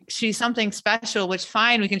like she's something special, which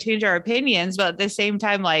fine, we can change our opinions. But at the same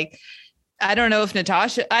time, like, I don't know if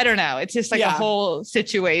Natasha, I don't know. It's just like a whole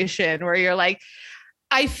situation where you're like,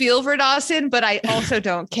 I feel for Dawson, but I also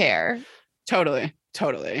don't care. Totally.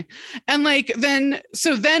 And like, then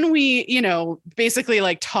we, you know, basically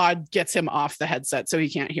like Todd gets him off the headset so he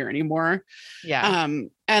can't hear anymore. Yeah.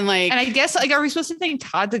 And I guess like, are we supposed to think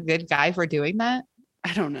Todd's a good guy for doing that?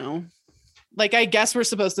 I don't know. Like, I guess we're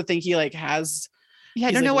supposed to think he like has. Yeah.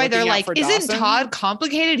 I don't know why they're like, isn't Todd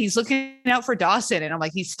complicated? He's looking out for Dawson. And I'm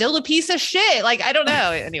like, he's still a piece of shit. Like, I don't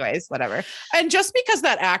know. Anyways, whatever. And just because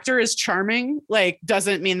that actor is charming, like,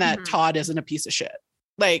 doesn't mean that Todd isn't a piece of shit.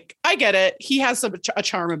 Like, I get it. He has a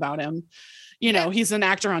charm about him. You know, he's an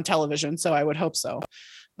actor on television, so I would hope so.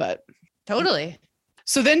 But totally.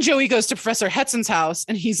 So then Joey goes to Professor Hetson's house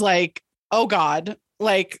and he's like, oh God,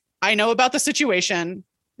 like, I know about the situation.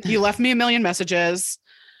 You left me a million messages.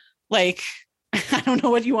 Like, I don't know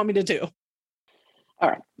what you want me to do. All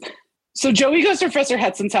right. So Joey goes to Professor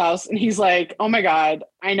Hetson's house and he's like, oh my God,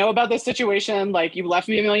 I know about this situation. Like, you left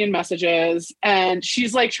me a million messages. And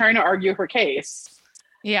she's like trying to argue her case.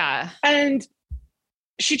 Yeah. And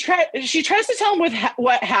she tries to tell him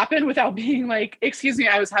what happened without being like, excuse me,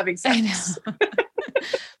 I was having sex.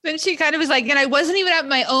 Then she kind of was like, and I wasn't even at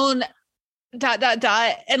my own ...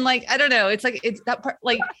 And like, I don't know. It's like, it's that part,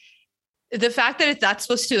 like, the fact that that's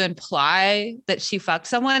supposed to imply that she fucked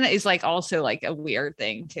someone is like also like a weird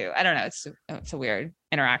thing too. I don't know. It's a weird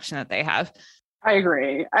interaction that they have. I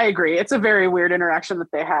agree. It's a very weird interaction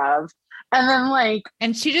that they have. And then like,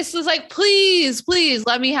 and she just was like, please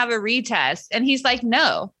let me have a retest. And he's like,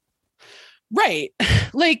 no. Right.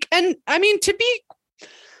 Like, and I mean, to be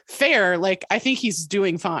fair, like, I think he's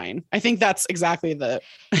doing fine. I think that's exactly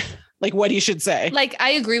like what he should say. Like, I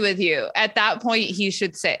agree with you. At that point, he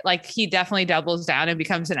should say, like, he definitely doubles down and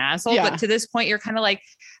becomes an asshole. Yeah. But to this point, you're kind of like,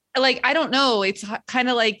 I don't know. It's kind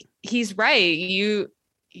of like, he's right. You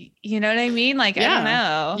know what I mean? Like, I don't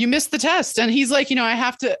know. You missed the test. And he's like, you know, I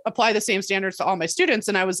have to apply the same standards to all my students.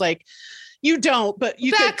 And I was like, you don't, but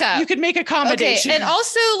you could make accommodation. Okay. And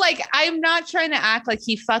also, like, I'm not trying to act like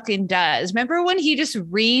he fucking does. Remember when he just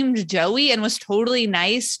reamed Joey and was totally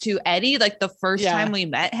nice to Eddie, like the first time we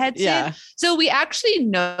met Hedson? Yeah. So we actually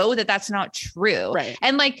know that that's not true. Right.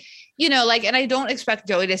 And like, you know, like, and I don't expect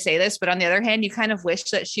Joey to say this, but on the other hand, you kind of wish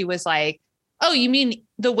that she was like, oh, you mean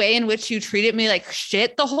the way in which you treated me like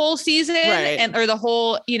shit the whole season, right? And or the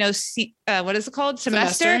whole, you know, what is it called?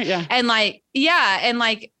 Semester? Yeah. And like, yeah. And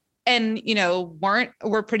like, and, you know,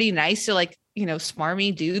 were pretty nice to like, you know,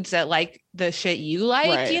 smarmy dudes that like the shit you like,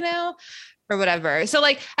 right, you know, or whatever. So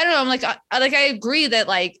like, I don't know. I'm like, I agree that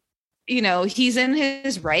like, you know, he's in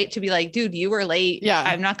his right to be like, dude, you were late. Yeah.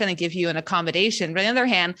 I'm not going to give you an accommodation. But on the other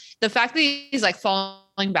hand, the fact that he's like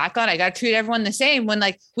falling back on, I got to treat everyone the same when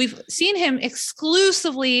like we've seen him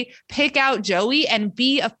exclusively pick out Joey and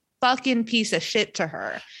be a fucking piece of shit to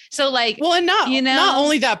her. So like, well, and not, you know, not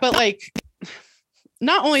only that,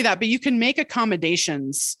 but you can make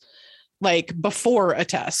accommodations like before a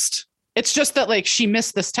test. It's just that like she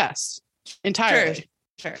missed this test entirely.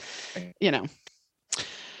 Sure. You know.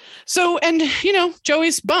 So, and you know,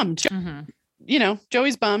 Joey's bummed. Mm-hmm. You know,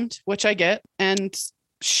 Joey's bummed, which I get. And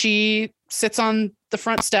she sits on the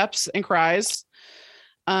front steps and cries,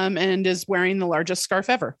 and is wearing the largest scarf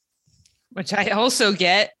ever. Which I also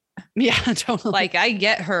get. Yeah, totally. Like I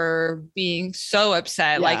get her being so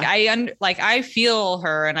upset. Yeah. Like I feel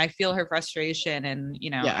her and I feel her frustration. And,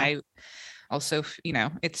 I also,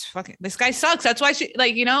 it's fucking, this guy sucks. That's why she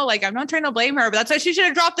I'm not trying to blame her, but that's why she should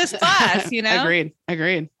have dropped this class,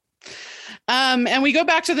 Agreed. And we go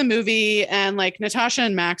back to the movie and like Natasha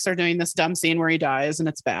and Max are doing this dumb scene where he dies and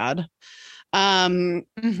it's bad. And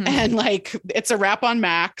like, it's a wrap on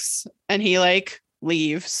Max and he like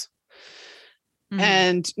leaves.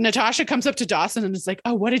 And Natasha comes up to Dawson and is like,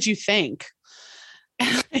 "Oh, what did you think?"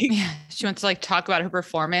 She wants to like talk about her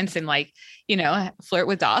performance and like, flirt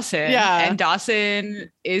with Dawson. Yeah. And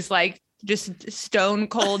Dawson is like just stone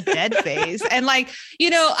cold dead face. And like,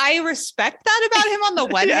 I respect that about him on the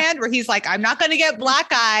one hand, where he's like, I'm not going to get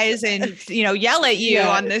black eyes and, yell at you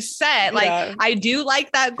on this set. Like, I do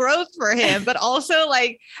like that growth for him, but also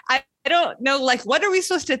like, I don't know, like, what are we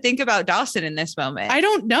supposed to think about Dawson in this moment? I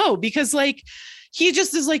don't know, because like, he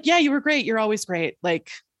just is like, yeah, you were great. You're always great.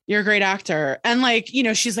 Like, you're a great actor. And like,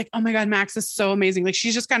 she's like, oh my God, Max is so amazing. Like,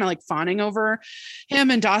 she's just kind of like fawning over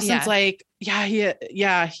him. And Dawson's like, yeah,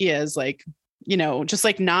 he is like, just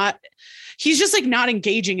like he's just like not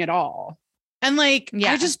engaging at all. And like,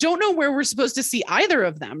 I just don't know where we're supposed to see either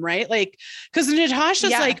of them. Right. Like, cause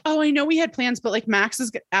Natasha's like, oh, I know we had plans, but like Max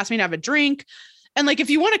has asked me to have a drink. And like, if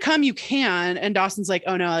you want to come, you can. And Dawson's like,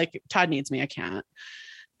 oh no, like Todd needs me. I can't.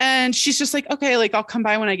 And she's just like, okay, like I'll come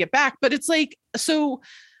by when I get back. But it's like, so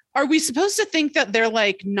are we supposed to think that they're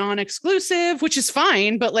like non-exclusive, which is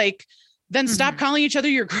fine, but like, then stop calling each other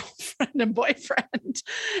your girlfriend and boyfriend.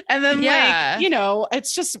 And then like,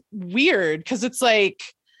 it's just weird. Cause it's like,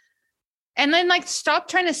 and then like, stop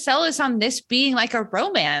trying to sell us on this being like a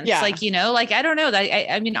romance. Yeah. Like, like, I don't know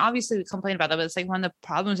that. I mean, obviously we complain about that, but it's like one of the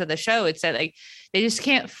problems of the show. It's that like, they just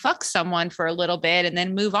can't fuck someone for a little bit and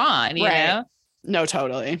then move on, you know? No,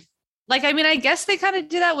 totally. Like, I mean, I guess they kind of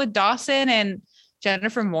did that with Dawson and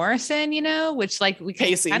Jennifer Morrison, which like we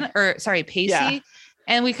Pacey. Pacey. Yeah.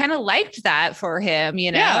 And we kind of liked that for him,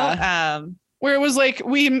 Yeah. Where it was like,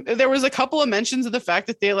 there was a couple of mentions of the fact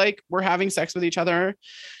that they like were having sex with each other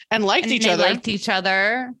and liked each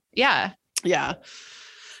other. Yeah. Yeah.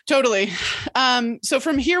 Totally. So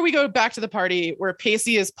from here we go back to the party where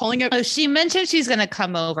Pacey is pulling it. Oh, she mentioned she's going to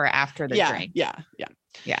come over after the drink. Yeah.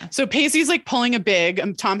 So Pacey's like pulling a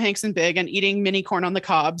Big, Tom Hanks and Big, and eating mini corn on the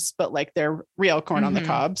cobs, but like they're real corn on the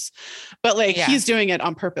cobs. But like he's doing it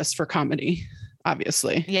on purpose for comedy,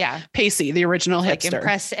 obviously. Yeah. Pacey, the original like hipster.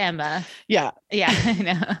 Impress Emma. Yeah. Yeah. I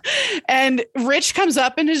know. And Rich comes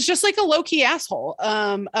up and is just like a low-key asshole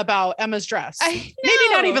about Emma's dress. Maybe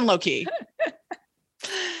not even low-key.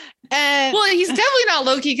 And well, he's definitely not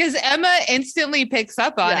low-key because Emma instantly picks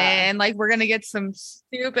up on it, and like we're gonna get some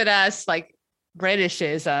stupid ass like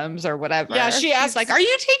Britishisms or whatever. Yeah, she's asks like, "Are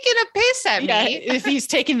you taking a piss at me?" If he's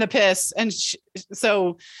taking the piss, and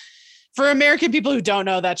so for American people who don't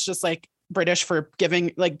know, that's just like British for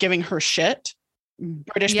giving her shit.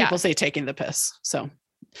 British people say taking the piss. So,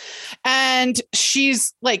 and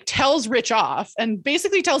she's like tells Rich off and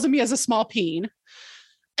basically tells him he has a small peen.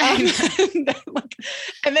 And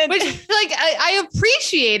then which like I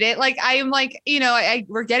appreciate it. Like I'm like,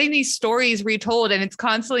 we're getting these stories retold and it's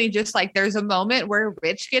constantly just like there's a moment where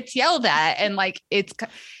Rich gets yelled at and like it's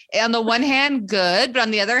on the one hand good, but on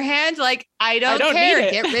the other hand, like I don't care.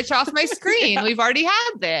 Get Rich off my screen. We've already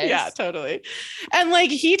had this. Yeah, totally. And like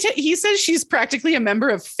he says she's practically a member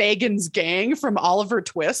of Fagin's gang from Oliver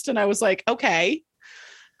Twist, and I was like, okay.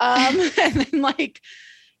 And then like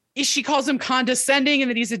she calls him condescending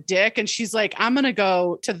and that he's a dick. And she's like, I'm going to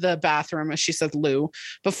go to the bathroom, as she said, Lou,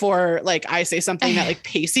 before like I say something that like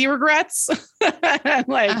Pacey regrets. And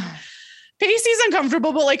like Pacey's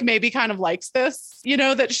uncomfortable, but like maybe kind of likes this,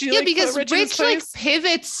 that she like because Rich like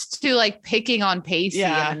pivots to like picking on Pacey.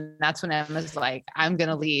 Yeah. And that's when Emma's like, I'm going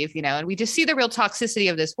to leave, and we just see the real toxicity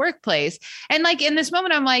of this workplace. And like in this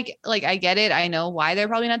moment, I'm like, I get it. I know why they're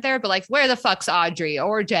probably not there, but like, where the fuck's Audrey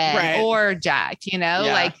or Jen or Jack,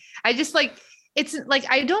 like, I just like, it's like,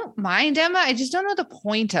 I don't mind Emma. I just don't know the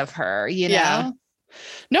point of her, know?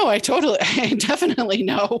 No, I definitely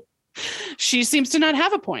know. She seems to not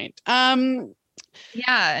have a point. Yeah.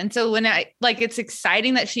 And so when it's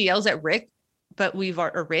exciting that she yells at Rick, but we've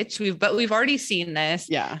already seen this.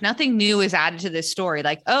 Yeah. Nothing new is added to this story.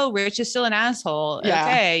 Like, oh, Rich is still an asshole. Yeah.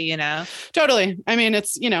 Okay. Totally. I mean,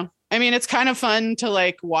 it's, I mean, it's kind of fun to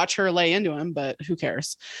like watch her lay into him, but who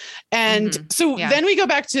cares? And then we go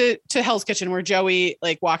back to Hell's Kitchen, where Joey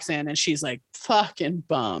like walks in and she's like fucking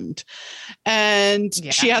bummed, and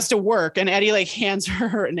she has to work, and Eddie like hands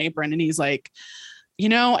her an apron, and he's like, you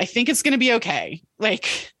know, I think it's going to be okay.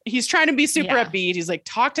 Like, he's trying to be super upbeat. He's like,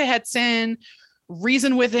 talk to Hetson,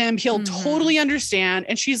 reason with him. He'll totally understand.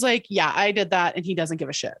 And she's like, yeah, I did that. And he doesn't give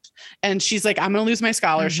a shit. And she's like, I'm going to lose my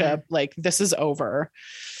scholarship. Like, this is over.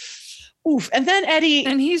 Oof. And then Eddie.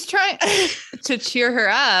 And he's trying to cheer her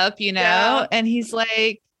up, you know, and he's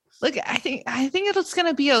like, look, I think it's going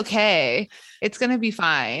to be okay. It's going to be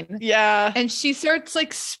fine. Yeah. And she starts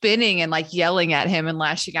like spinning and like yelling at him and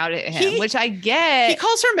lashing out at him, which I get. He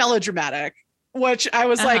calls her melodramatic, which I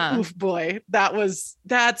was like, oof, boy, that's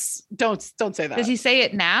don't say that. Does he say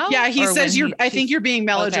it now? Yeah. He says, I think you're being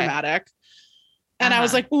melodramatic. Okay. And I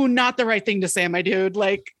was like, ooh, not the right thing to say, my dude.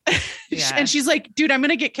 Like, and she's like, dude, I'm going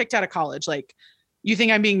to get kicked out of college. Like, you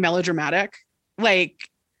think I'm being melodramatic? Like,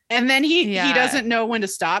 and then he doesn't know when to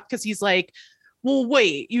stop, because he's like, well,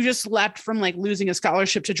 wait, you just leapt from like losing a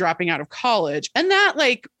scholarship to dropping out of college. And that,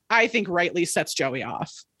 like, I think rightly sets Joey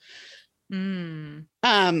off. Because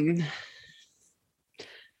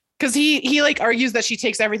he like argues that she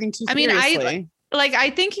takes everything too seriously. I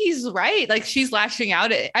think he's right. Like, she's lashing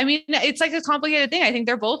out at, I mean, it's like a complicated thing. I think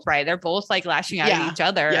they're both right. They're both like lashing out at each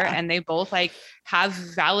other, and they both like have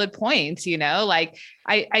valid points, you know? Like,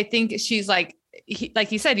 I think she's like,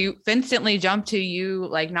 like you said, you instantly jump to you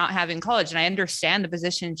like not having college, and I understand the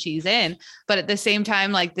position she's in, but at the same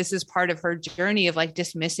time, like, this is part of her journey of like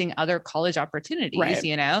dismissing other college opportunities,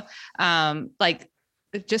 you know? Like,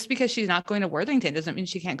 just because she's not going to Worthington doesn't mean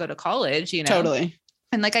she can't go to college, you know? Totally.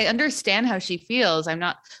 And like, I understand how she feels.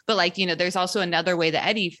 But like, you know, there's also another way that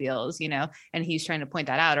Eddie feels, you know, and he's trying to point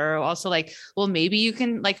that out. Or also like, well, maybe you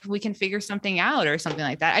can, like, we can figure something out or something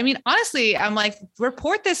like that. I mean, honestly, I'm like,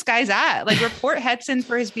 report this guy's report Hetson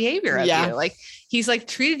for his behavior of you. Like, he's like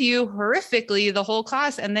treated you horrifically the whole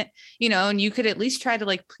class. And then, you know, and you could at least try to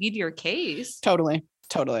like plead your case. Totally.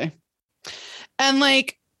 And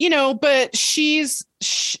like, you know, but she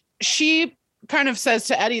kind of says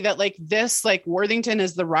to Eddie that like this, like, Worthington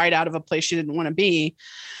is the ride out of a place she didn't want to be.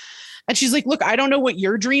 And she's like, look, I don't know what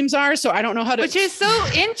your dreams are, so I don't know how to. Which is so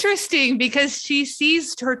interesting, because she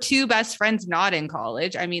sees her two best friends not in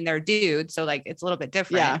college. I mean, they're dudes, so like it's a little bit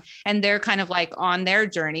different. Yeah. And they're kind of like on their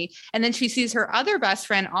journey. And then she sees her other best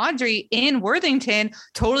friend, Audrey, in Worthington,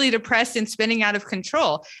 totally depressed and spinning out of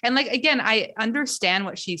control. And like, again, I understand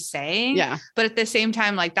what she's saying. Yeah. But at the same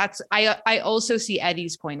time, like, I also see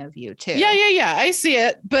Eddie's point of view too. Yeah. I see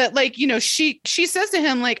it. But like, you know, she says to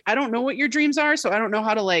him, like, I don't know what your dreams are, so I don't know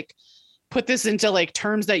how to like put this into like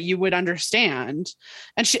terms that you would understand.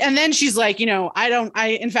 And then she's like, you know,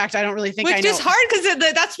 in fact, I don't really think I know. Which is hard,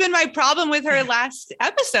 because that's been my problem with her last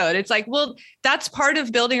episode. It's like, well, that's part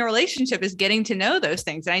of building a relationship, is getting to know those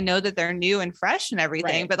things. And I know that they're new and fresh and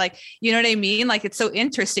everything, but like, you know what I mean? Like, it's so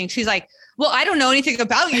interesting. She's like, well, I don't know anything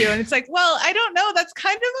about you. And it's like, well, I don't know. That's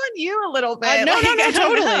kind of on you a little bit.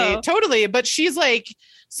 No, totally. But she's like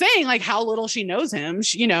saying like how little she knows him,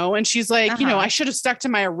 you know, and she's like, you know, I should have stuck to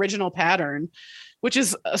my original pattern, which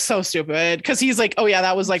is so stupid, because he's like, oh yeah,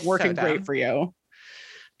 that was like working great for you.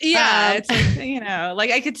 Yeah. It's like, you know,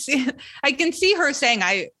 like I can see her saying,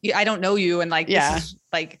 I don't know you. And like, this is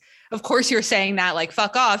like, of course you're saying that, like,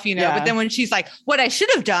 fuck off, you know, but then when she's like, what I should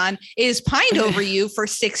have done is pined over you for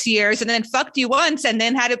 6 years and then fucked you once and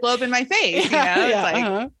then had it blow up in my face. You know, it's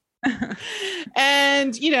like,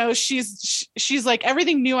 and you know, she's like,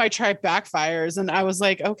 everything new I try backfires. And I was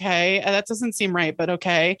like, okay, that doesn't seem right, but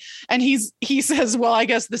okay. And he says, well, I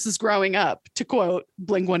guess this is growing up, to quote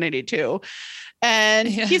Blink-182. And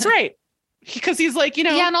he's right, because he's like, you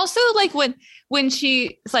know, and also like when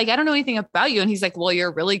she's like, I don't know anything about you, and he's like, well,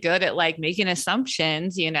 you're really good at like making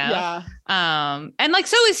assumptions, you know. And like,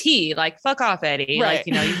 so is he. Like, fuck off, Eddie. Like,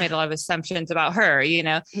 you know, you've made a lot of assumptions about her, you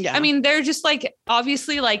know. I mean, they're just like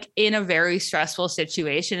obviously like in a very stressful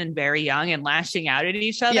situation and very young and lashing out at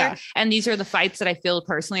each other. And these are the fights that I feel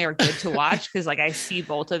personally are good to watch, because like I see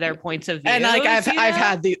both of their points of view. And like I've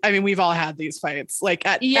had we've all had these fights, like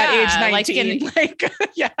at age 19.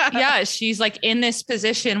 Like she's like in this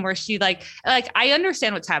position where she like I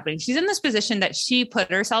understand what's happening. She's in this position that she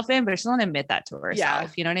put herself in, but she doesn't admit that to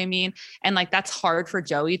herself. You know what I mean? And like, that's hard for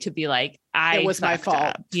Joey to be like, it was my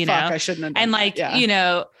fault. You know, I shouldn't have done and like, you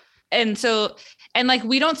know, and so, and like,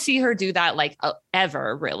 we don't see her do that like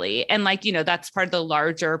ever really. And like, you know, that's part of the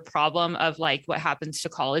larger problem of like what happens to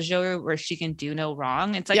college where she can do no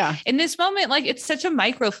wrong. It's like in this moment, like it's such a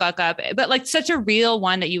micro fuck up, but like such a real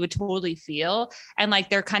one that you would totally feel. And like,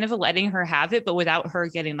 they're kind of letting her have it, but without her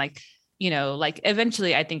getting like, you know, like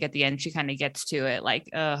eventually I think at the end she kind of gets to it like,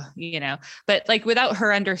 you know, but like without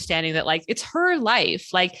her understanding that like, it's her life,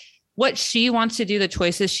 like what she wants to do, the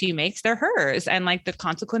choices she makes, they're hers. And like the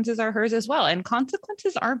consequences are hers as well. And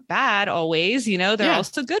consequences aren't bad always, you know, they're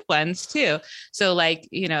also good ones too. So like,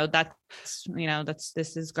 you know,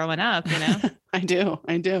 this is growing up, you know? I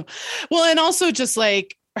do. Well, and also just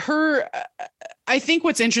like her, I think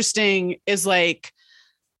what's interesting is like,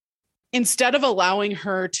 instead of allowing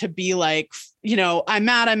her to be like, you know, I'm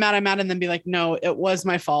mad. And then be like, no, it was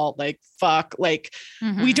my fault. Like, fuck. Like,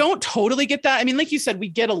 we don't totally get that. I mean, like you said, we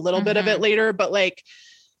get a little bit of it later, but like,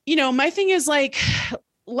 you know, my thing is like,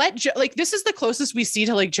 like, this is the closest we see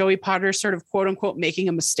to like Joey Potter sort of quote unquote making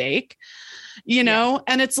a mistake, you know?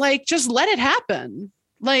 And it's like, just let it happen.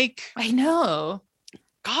 Like, I know.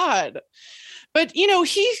 God. But, you know,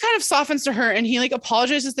 he kind of softens to her and he like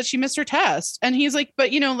apologizes that she missed her test. And he's like,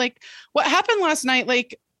 but, you know, like what happened last night,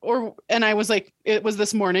 like, and I was like, it was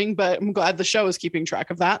this morning, but I'm glad the show is keeping track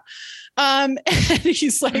of that. And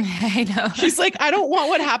he's like, I know. He's like, I don't want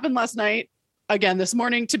what happened last night again this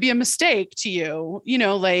morning to be a mistake to you, you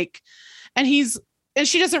know, like, and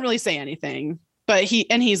she doesn't really say anything, but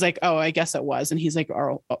he's like, oh, I guess it was. And he's like,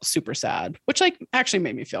 oh, super sad, which like actually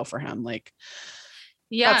made me feel for him. Like,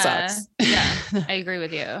 yeah, that sucks. Yeah, I agree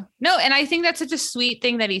with you. No, and I think that's such a sweet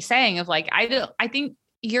thing that he's saying of like, I think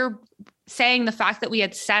you're saying the fact that we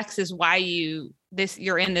had sex is why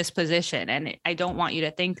you're in this position. And I don't want you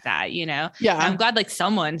to think that, you know? Yeah. I'm glad like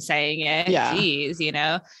someone's saying it. Yeah. Jeez, you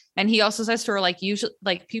know? And he also says to her, like, usually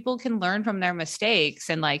like people can learn from their mistakes.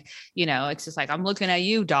 And like, you know, it's just like, I'm looking at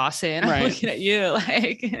you, Dawson. I'm looking at you.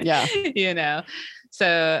 Like, yeah, you know?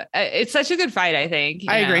 So it's such a good fight, I think.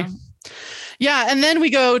 I agree. Yeah. And then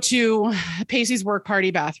we go to Pacey's work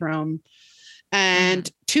party bathroom and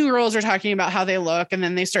two girls are talking about how they look. And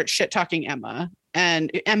then they start shit talking Emma,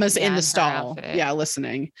 and Emma's in the stall. Yeah.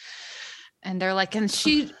 Listening. And they're like, can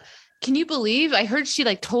you believe I heard she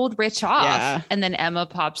like told Rich off? Yeah. And then Emma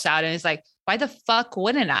pops out and is like, why the fuck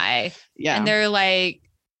wouldn't I? Yeah. And they're like,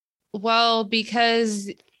 well, because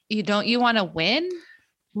you want to win?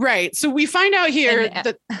 Right. So we find out here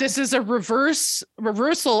that this is a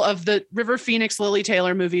reversal of the River Phoenix Lily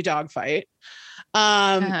Taylor movie Dogfight.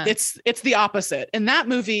 It's the opposite. In that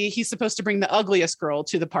movie, he's supposed to bring the ugliest girl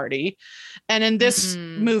to the party. And in this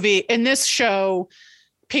movie, in this show,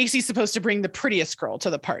 Pacey's supposed to bring the prettiest girl to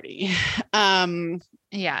the party.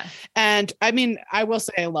 Yeah. And I mean, I will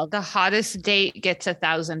say I love the hottest date gets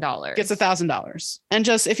 $1,000. Gets $1,000. And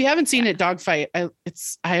just if you haven't seen it, Dogfight,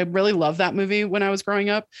 I really love that movie when I was growing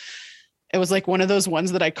up. It was like one of those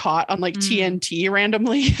ones that I caught on like TNT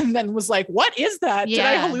randomly and then was like, what is that? Did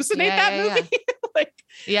I hallucinate that movie?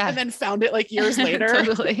 And then found it like years later.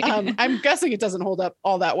 Totally. I'm guessing it doesn't hold up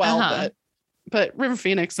all that well, but River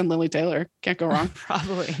Phoenix and Lily Taylor can't go wrong.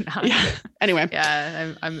 Probably not. Yeah. Anyway.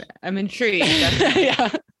 Yeah, I'm intrigued.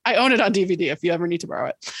 Yeah. I own it on DVD if you ever need to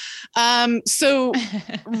borrow it. So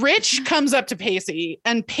Rich comes up to Pacey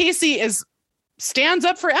and Pacey stands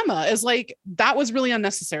up for Emma, is like, that was really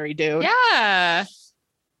unnecessary, dude. Yeah.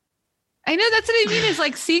 I know, that's what I mean, is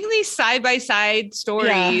like seeing these side-by-side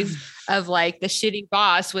stories of like the shitty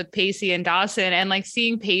boss with Pacey and Dawson, and like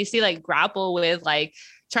seeing Pacey like grapple with like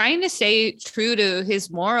trying to stay true to his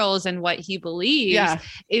morals and what he believes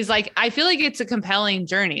is like, I feel like it's a compelling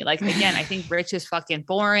journey. Like, again, I think Rich is fucking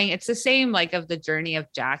boring. It's the same like of the journey of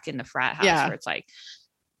Jack in the frat house where it's like,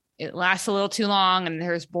 it lasts a little too long and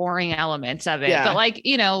there's boring elements of it, but like,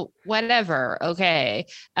 you know, whatever. Okay.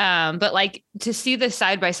 But like to see the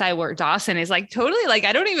side by side where Dawson is like totally like,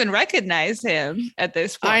 I don't even recognize him at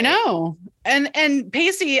this point. I know. And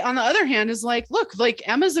Pacey on the other hand is like, look, like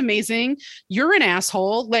Emma's amazing. You're an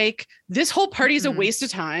asshole. Like this whole party is a waste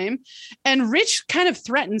of time. And Rich kind of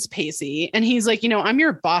threatens Pacey and he's like, you know, I'm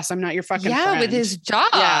your boss. I'm not your fucking friend. With his job.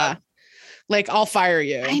 Yeah. Like, I'll fire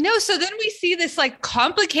you. I know. So then we see this like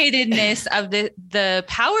complicatedness of the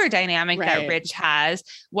power dynamic that Rich has,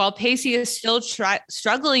 while Pacey is still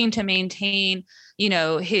struggling to maintain, you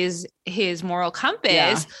know, his moral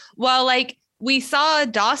compass. While like we saw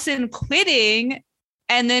Dawson quitting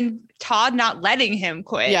and then Todd not letting him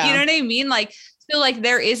quit. You know what I mean? Like, so like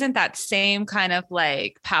there isn't that same kind of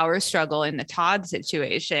like power struggle in the Todd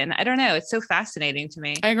situation. I don't know. It's so fascinating to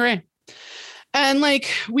me. I agree. And like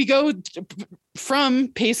we go from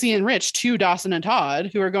Pacey and Rich to Dawson and Todd,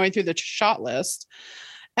 who are going through the shot list.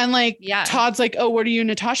 And like, Yeah. Todd's like, oh, what are you and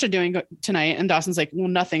Natasha doing tonight? And Dawson's like, well,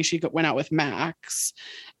 nothing. She went out with Max.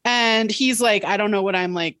 And he's like, I don't know what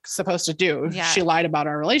I'm like supposed to do. Yeah. She lied about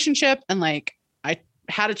our relationship. And like, I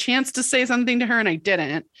had a chance to say something to her and I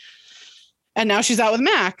didn't. And now she's out with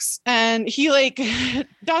Max. And he like,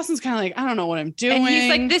 Dawson's kind of like, I don't know what I'm doing. And he's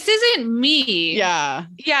like, this isn't me. Yeah.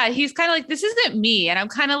 Yeah. He's kind of like, this isn't me. And I'm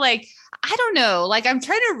kind of like, I don't know. Like, I'm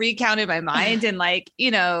trying to recount in my mind and like,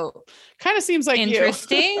 you know, kind of seems like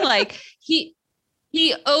interesting. Like he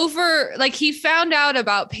found out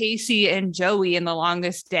about Pacey and Joey in The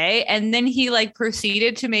Longest Day. And then he like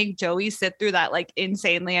proceeded to make Joey sit through that like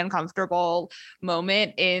insanely uncomfortable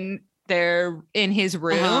moment in his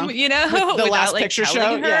room, you know, the without, last like, picture show.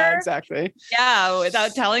 telling her. Yeah, exactly. Yeah,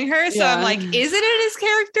 without telling her. So Yeah. I'm like, isn't it his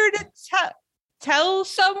character to tell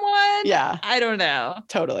someone? Yeah, I don't know.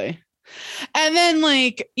 totally. And then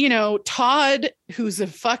like, you know, Todd, who's a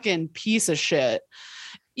fucking piece of shit.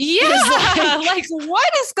 Yeah, like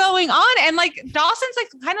what is going on? And like Dawson's like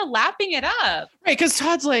kind of lapping it up. Right, because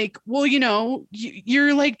Todd's like, well, you know,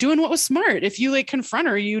 you're like doing what was smart. If you like confront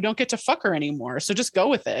her, you don't get to fuck her anymore. So just go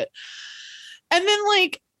with it. And then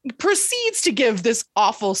like proceeds to give this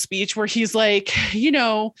awful speech where he's like, you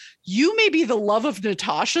know, you may be the love of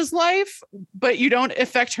Natasha's life, but you don't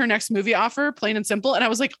affect her next movie offer, plain and simple. And I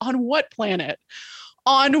was like, on what planet?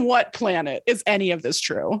 On what planet is any of this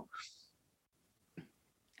true?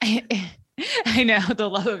 I know, the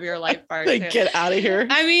love of your life part. Like, too. get out of here.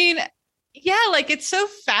 I mean, yeah, like it's so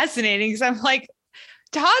fascinating because I'm like,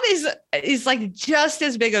 Todd is like just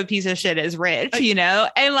as big of a piece of shit as Rich, you know,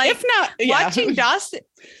 and like if not, yeah.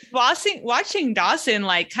 watching Dawson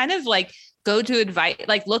like kind of like go to advice,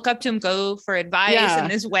 like look up to him, go for advice in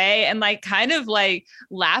this way, and like kind of like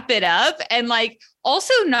lap it up, and like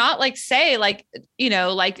also not like say like, you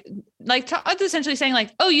know, like Todd's essentially saying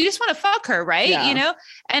like, oh, you just want to fuck her, right? Yeah. You know,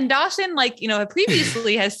 and Dawson like, you know,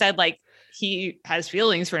 previously has said like he has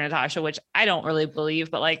feelings for Natasha, which I don't really believe,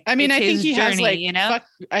 but like, I mean, I think he has like, you know,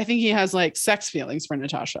 I think he has like sex feelings for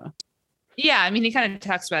Natasha. Yeah. I mean, he kind of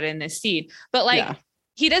talks about it in this scene, but like,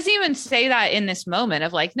 he doesn't even say that in this moment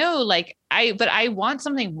of like, no, like but I want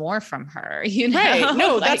something more from her, you know? Right.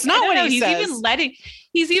 No, like, that's not what he says.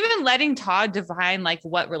 He's even letting Todd divine like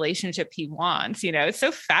what relationship he wants, you know? It's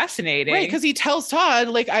so fascinating. Right. Because he tells Todd,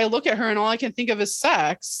 like, I look at her and all I can think of is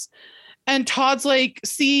sex. And Todd's like,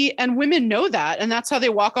 see, and women know that. And that's how they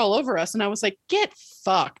walk all over us. And I was like, get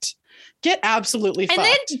fucked. Get absolutely fucked. And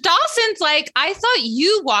then Dawson's like, I thought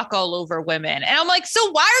you walk all over women. And I'm like,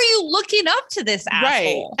 so why are you looking up to this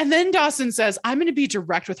asshole? Right. And then Dawson says, I'm going to be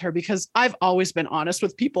direct with her because I've always been honest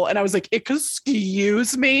with people. And I was like,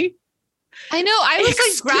 excuse me. I know. I was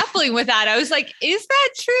like grappling with that. I was like, is that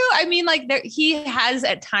true? I mean, like he has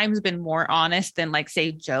at times been more honest than like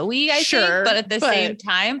say Joey, I think. But at the same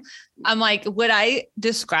time, I'm like, would I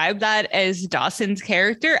describe that as Dawson's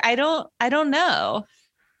character? I don't know.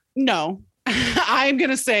 No, I'm going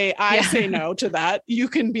to say, I say no to that. You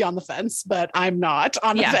can be on the fence, but I'm not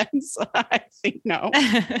on the fence. I think no.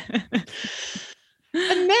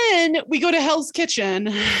 And then we go to Hell's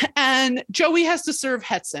Kitchen and Joey has to serve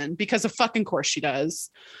Hetson because of fucking course she does.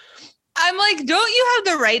 I'm like, don't you have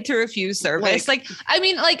the right to refuse service? Like, I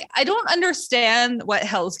mean, like, I don't understand what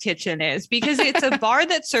Hell's Kitchen is because it's a bar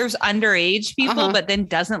that serves underage people, but then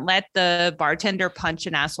doesn't let the bartender punch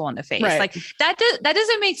an asshole in the face. Right. Like that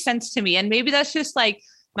doesn't make sense to me. And maybe that's just like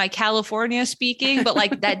my California speaking, but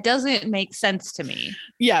like that doesn't make sense to me.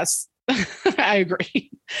 Yes. I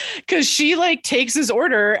agree. Cause she like takes his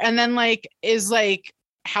order and then like is like,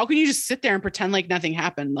 how can you just sit there and pretend like nothing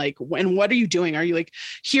happened? Like, and what are you doing? Are you like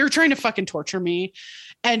here trying to fucking torture me?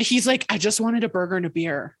 And he's like, I just wanted a burger and a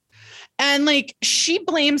beer. And like, she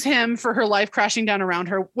blames him for her life crashing down around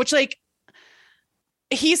her, which like,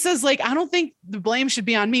 he says like, I don't think the blame should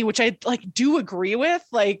be on me, which I like do agree with.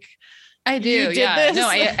 Like, I do. Yeah. No,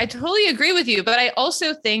 I totally agree with you. But I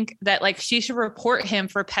also think that like she should report him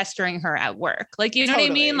for pestering her at work. Like, you know what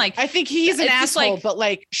I mean? Like, I think he's an asshole, but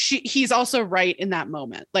like he's also right in that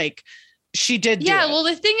moment. Like she did. Yeah. Well,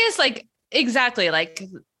 the thing is like, exactly. Like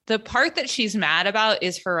the part that she's mad about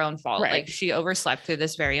is her own fault. Right. Like she overslept through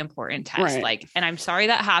this very important test. Right. Like, and I'm sorry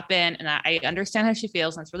that happened. And I understand how she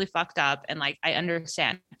feels. And it's really fucked up. And like, I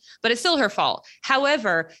understand, but it's still her fault.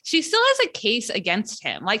 However, she still has a case against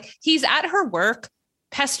him. Like he's at her work,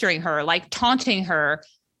 pestering her, like taunting her.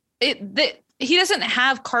 He doesn't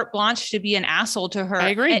have carte blanche to be an asshole to her. I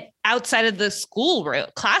agree. Outside of the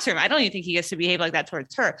classroom. I don't even think he gets to behave like that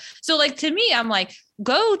towards her. So like, to me, I'm like,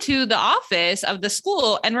 go to the office of the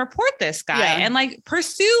school and report this guy and like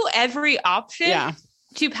pursue every option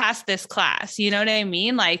to pass this class. You know what I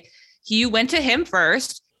mean? Like you went to him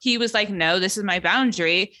first. he was like, no, this is my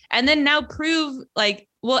boundary. And then now prove like,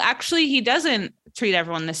 well, actually he doesn't treat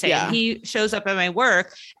everyone the same. Yeah. He shows up at my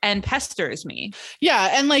work and pesters me. Yeah.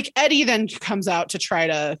 And like Eddie then comes out to try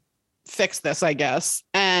to fix this, I guess.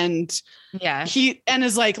 And yeah, he and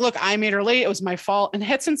is like, look, I made her late. It was my fault. And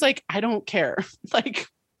Hetson's like, I don't care. Like,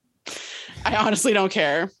 I honestly don't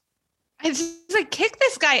care. I just like kick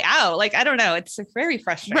this guy out. Like, I don't know. It's like, very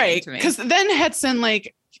frustrating to me. Because then Hetson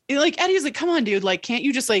like Eddie's like, come on, dude. Like, can't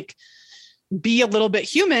you just like be a little bit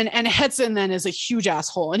human? And Hetson then is a huge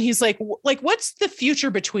asshole. And he's like, what's the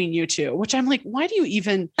future between you two? Which I'm like, why do you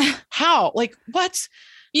even, how? Like, what?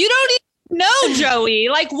 You don't even know, Joey.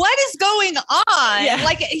 Like, what is going on? Yeah.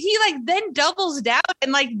 Like, he like then doubles down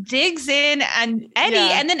and like digs in and Eddie,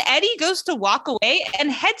 and then Eddie goes to walk away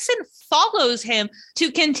and Hetson follows him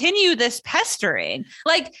to continue this pestering.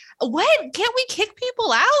 Like, what? Can't we kick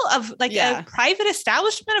people out of like a private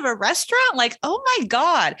establishment of a restaurant? Like, oh my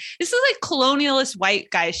God, this is like colonialist white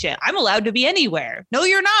guy shit. I'm allowed to be anywhere. No,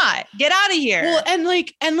 you're not. Get out of here. Well, and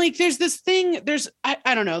there's this thing,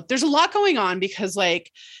 I don't know. There's a lot going on because like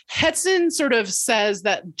Hetson sort of says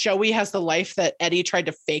that Joey has the life that Eddie tried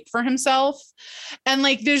to fake for himself. And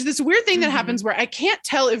like, there's this weird thing that happens where I can't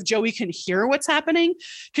tell if Joey can hear what's happening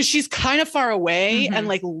because she's kind of far away and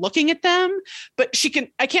like looking at them, but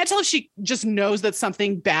I can't tell if she just knows that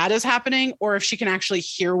something bad is happening or if she can actually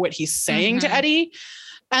hear what he's saying to Eddie.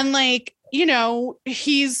 And like, you know,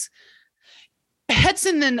 Hetson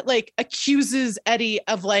then like accuses Eddie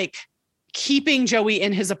of like keeping Joey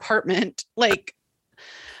in his apartment, like,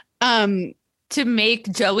 to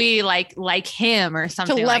make Joey like him or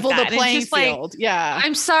something, to level like the playing field. Like, yeah.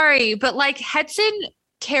 I'm sorry, but like Hetson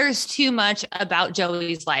cares too much about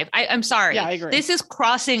Joey's life. I'm sorry. Yeah, I agree. This is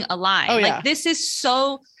crossing a line. Oh, like this is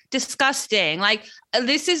so disgusting. Like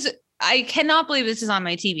I cannot believe this is on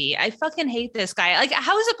my TV. I fucking hate this guy. Like,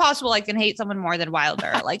 how is it possible I can hate someone more than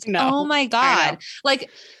Wilder? Like, no, oh my God. Like,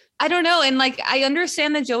 I don't know. And like, I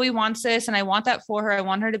understand that Joey wants this and I want that for her. I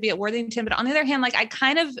want her to be at Worthington. But on the other hand, like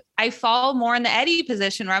I fall more in the Eddie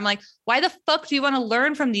position where I'm like, why the fuck do you want to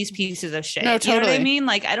learn from these pieces of shit? No, totally. You know what I mean?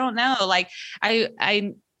 Like, I don't know. Like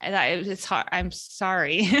it's hard. I'm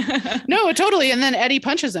sorry. No, totally. And then Eddie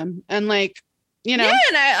punches him and like, you know, yeah,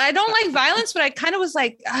 and I don't like violence, but I kind of was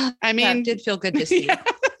like, I mean, that did feel good to see. Yeah,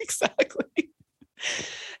 exactly.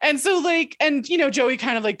 And so like, and you know, Joey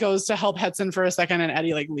kind of like goes to help Hetson for a second and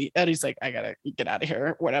Eddie like, Eddie's like, I gotta get out of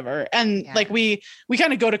here, whatever. And like, we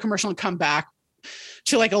kind of go to commercial and come back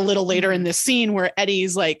to like a little later in this scene where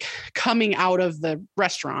Eddie's like coming out of the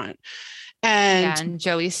restaurant. And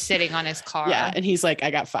Joey's sitting on his car. Yeah. And he's like, I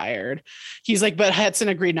got fired. He's like, but Hetson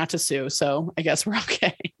agreed not to sue. So I guess we're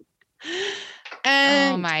okay.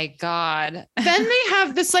 And oh my God. Then they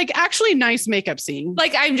have this like actually nice makeup scene.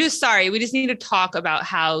 Like, I'm just sorry. We just need to talk about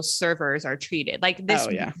how servers are treated. Like this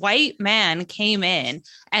white man came in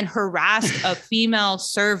and harassed a female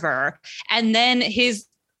server. And then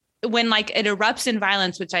when like it erupts in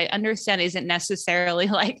violence, which I understand isn't necessarily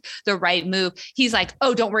like the right move. He's like,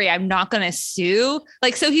 oh, don't worry. I'm not going to sue.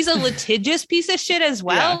 Like, so he's a litigious piece of shit as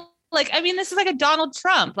well. Yeah. Like, I mean, this is like a Donald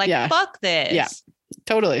Trump. Like, fuck this. Yeah,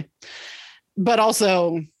 totally. But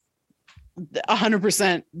also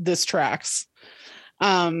 100% this tracks. For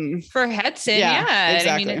Hetson. Yeah.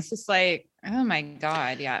 Exactly. I mean, it's just like, oh my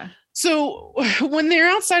God. Yeah. So when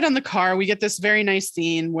they're outside on the car, we get this very nice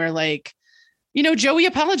scene where like, you know, Joey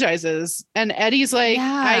apologizes and Eddie's like,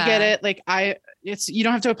 I get it. Like you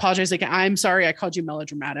don't have to apologize. Like, I'm sorry. I called you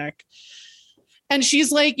melodramatic. And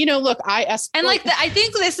she's like, you know, look, I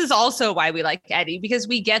think this is also why we like Eddie, because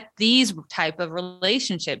we get these type of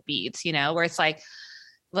relationship beats, you know, where it's like,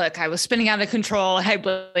 look, I was spinning out of control. I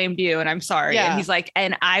blamed you and I'm sorry. Yeah. And he's like,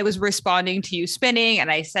 and I was responding to you spinning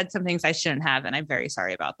and I said some things I shouldn't have. And I'm very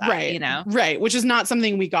sorry about that. Right. You know? Right. Which is not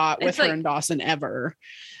something we got with her and Dawson ever.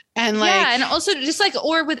 And like, yeah, and also just like,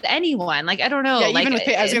 or with anyone, like, I don't know. Yeah, like, even with,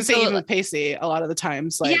 I was gonna say even with Pacey a lot of the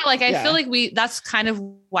times. Like, yeah, like I feel like that's kind of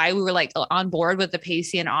why we were like on board with the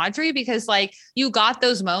Pacey and Audrey, because like you got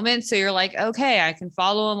those moments. So you're like, okay, I can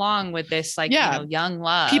follow along with this, like, you know, young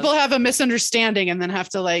love. People have a misunderstanding and then have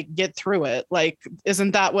to like get through it. Like,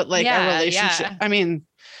 isn't that what like a relationship? Yeah. I mean,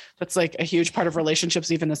 that's like a huge part of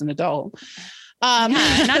relationships, even as an adult.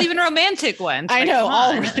 Not even romantic ones. I know,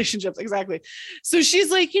 all relationships. Exactly. So she's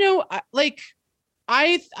like, you know, like,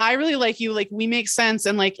 I really like you. Like, we make sense.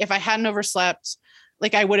 And like, if I hadn't overslept,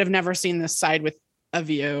 like, I would have never seen this side of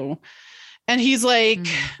you. And he's like,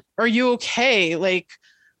 are you okay? Like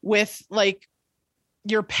with like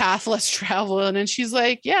your path less traveled? And she's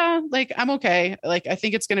like, yeah, like, I'm okay. Like, I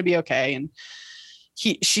think it's going to be okay. And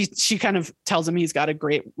she kind of tells him he's got a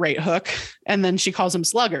great right hook, and then she calls him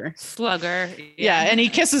Slugger. Yeah. And he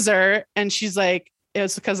kisses her, and she's like,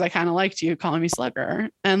 it's because I kind of liked you calling me Slugger.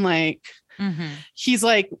 And like, he's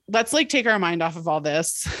like, let's like take our mind off of all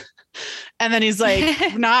this. And then he's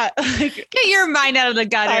like, not like, get your mind out of the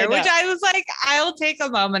gutter, which I was like, I'll take a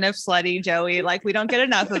moment of slutty Joey. Like, we don't get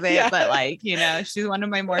enough of it, but like, you know, she's one of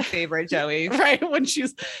my more favorite Joey. Right. When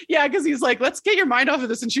she's, because he's like, let's get your mind off of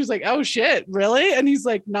this. And she was like, oh shit, really? And he's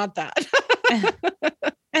like, not that.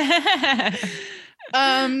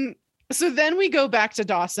 So then we go back to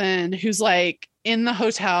Dawson, who's like in the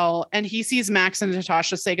hotel, and he sees Max and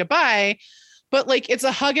Natasha say goodbye. But like, it's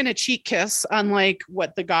a hug and a cheek kiss, unlike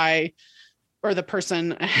what the guy or the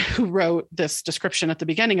person who wrote this description at the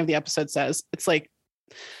beginning of the episode says. It's like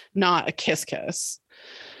not a kiss.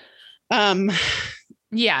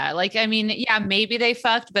 Yeah. Like, I mean, yeah, maybe they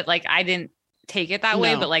fucked, but like, I didn't take it that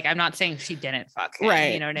way, but like, I'm not saying she didn't fuck him,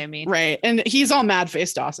 right. You know what I mean? Right. And he's all mad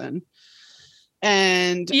face Dawson.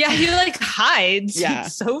 And yeah, he like hides. Yeah.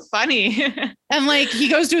 It's so funny. And like, he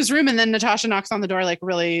goes to his room, and then Natasha knocks on the door like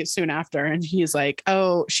really soon after. And he's like,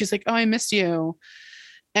 she's like, oh, I missed you.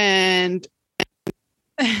 And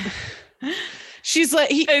she's like,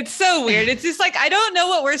 it's so weird. It's just like, I don't know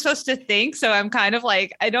what we're supposed to think. So I'm kind of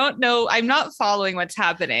like, I don't know. I'm not following what's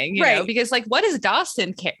happening, you know, because like, what does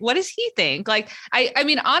Dawson care? What does he think? Like, I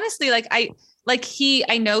mean, honestly, like I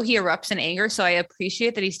know he erupts in anger. So I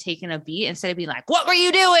appreciate that he's taking a beat instead of being like, what were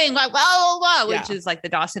you doing? Like, blah, blah, blah, which is like the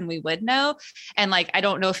Dawson we would know. And like, I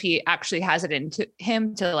don't know if he actually has it into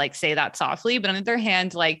him to like say that softly, but on the other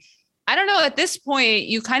hand, like, I don't know, at this point,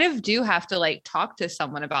 you kind of do have to like talk to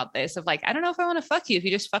someone about this of like, I don't know if I want to fuck you if you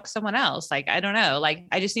just fuck someone else. Like, I don't know. Like,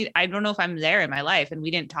 I don't know if I'm there in my life, and we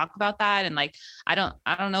didn't talk about that. And like, I don't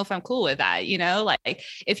know if I'm cool with that, you know, like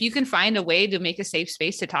if you can find a way to make a safe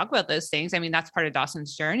space to talk about those things. I mean, that's part of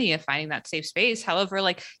Dawson's journey of finding that safe space. However,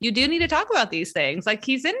 like you do need to talk about these things. Like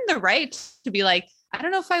he's in the right to be like, I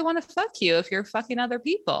don't know if I want to fuck you if you're fucking other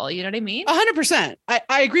people. You know what I mean? 100%.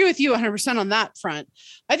 I agree with you 100% on that front.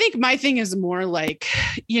 I think my thing is more like,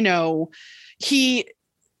 you know, she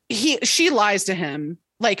lies to him.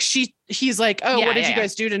 Like he's like, oh, what did you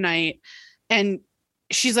guys do tonight? And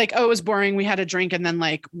she's like, oh, it was boring. We had a drink. And then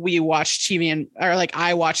like we watched TV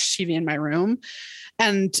I watched TV in my room.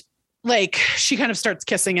 And like, she kind of starts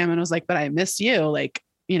kissing him and was like, but I miss you. Like,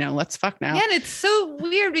 you know, let's fuck now. Yeah, and it's so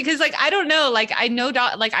weird because like, I don't know, like I know,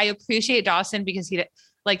 like I appreciate Dawson because he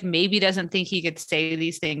like maybe doesn't think he could say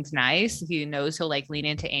these things nice. He knows he'll like lean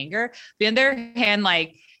into anger. But on the other hand,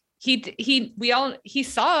 like he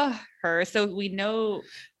saw her, so we know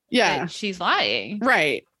that she's lying.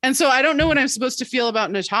 Right. And so I don't know what I'm supposed to feel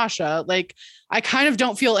about Natasha. Like, I kind of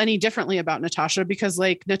don't feel any differently about Natasha because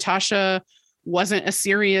like Natasha wasn't a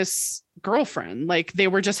serious girlfriend. Like they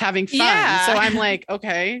were just having fun. Yeah. So I'm like,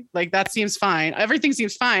 okay, like that seems fine. Everything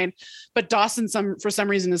seems fine. But Dawson for some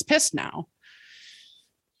reason is pissed now.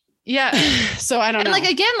 Yeah. So I don't know. Like,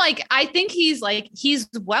 again, like I think he's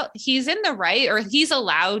in the right, or he's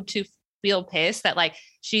allowed to feel pissed that like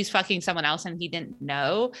she's fucking someone else and he didn't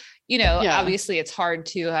know, you know. Obviously it's hard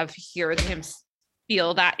to have heard him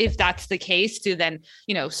feel that if that's the case, to then,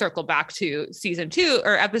 you know, circle back to season 2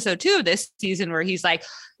 or episode 2 of this season where he's like,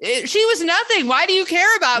 she was nothing. Why do you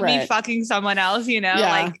care about me fucking someone else? You know,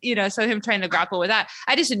 like, you know, so him trying to grapple with that.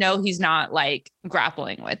 I just know he's not like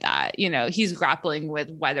grappling with that. You know, he's grappling with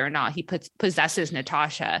whether or not he possesses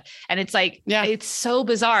Natasha. And it's like, it's so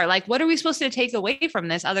bizarre. Like, what are we supposed to take away from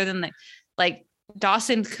this other than like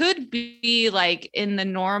Dawson could be like in the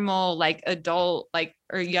normal, like adult, like,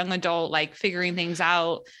 or young adult, like figuring things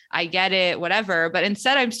out. I get it, whatever. But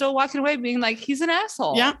instead I'm still walking away being like, he's an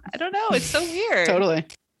asshole. Yeah. I don't know. It's so weird.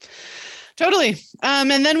 Totally. And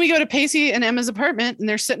then we go to Pacey and Emma's apartment and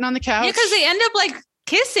they're sitting on the couch. Yeah. Cause they end up like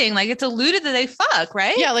kissing, like it's alluded that they fuck,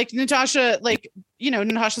 right? Yeah. Like Natasha, like, you know,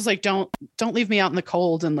 Natasha's like, don't leave me out in the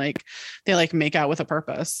cold. And like, they like make out with a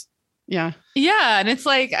purpose. Yeah. Yeah. And it's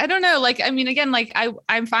like, I don't know. Like, I mean, again, like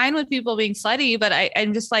I'm fine with people being slutty, but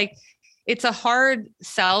I'm just like, it's a hard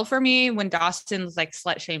sell for me when Dawson's like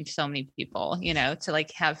slut shamed so many people, you know, to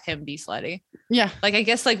like have him be slutty. Yeah. Like, I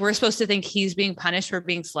guess like we're supposed to think he's being punished for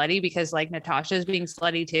being slutty because like Natasha's being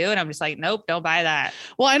slutty too. And I'm just like, nope, don't buy that.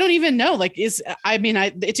 Well, I don't even know. Like, it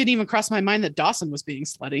didn't even cross my mind that Dawson was being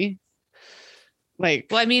slutty. Like,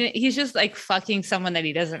 well, I mean, he's just like fucking someone that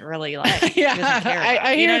he doesn't really like. Yeah,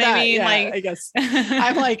 I hear that. I mean? Yeah, like, I guess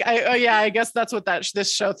I'm like, I guess that's what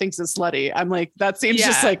this show thinks is slutty. I'm like, that seems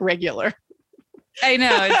just like regular. I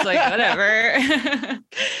know. It's like, whatever.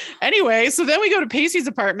 Anyway, so then we go to Pacey's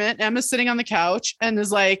apartment. Emma's sitting on the couch and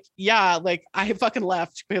is like, yeah, like I fucking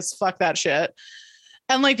left because fuck that shit.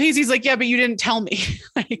 And like Pacey's like, yeah, but you didn't tell me.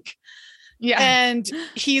 Like, Yeah. and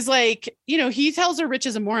he's like, he tells her Rich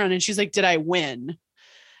is a moron, and she's like, did I win?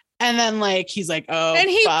 And then like he's like, oh, and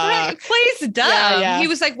he fuck. plays dumb. Yeah. He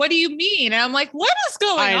was like, what do you mean? And I'm like, what is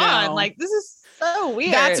going on? Like, this is so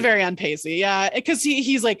weird. That's very on Pacey. Yeah. Because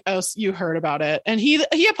he's like, oh, you heard about it. And he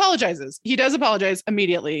apologizes. He does apologize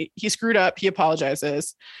immediately. He screwed up. He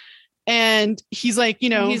apologizes. And he's like,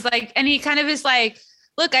 he's like, and he kind of is like,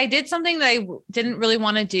 look, I did something that I didn't really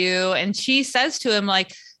want to do. And she says to him,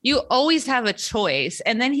 like, you always have a choice.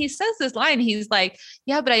 And then he says this line, he's like,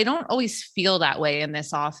 yeah, but I don't always feel that way in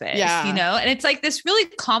this office, and it's like this really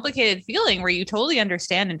complicated feeling where you totally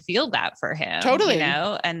understand and feel that for him. Totally.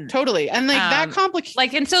 And totally. And like that complicated,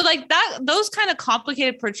 like, and so like that, those kind of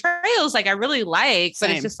complicated portrayals, like I really like, but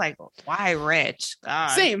it's just like, why Rich? God.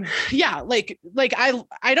 Same. Yeah. Like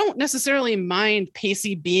I don't necessarily mind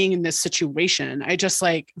Pacey being in this situation. I just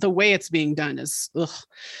like the way it's being done is, ugh.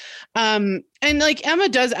 And like Emma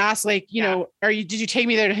does ask, like, did you take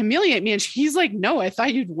me there to humiliate me? And he's like, no, I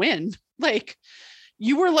thought you'd win. Like,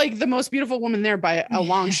 you were like the most beautiful woman there by a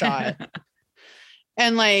long shot.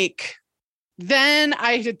 And like, then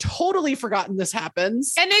I had totally forgotten this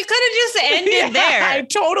happens. And it could have just ended there. I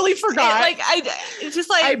totally forgot. It's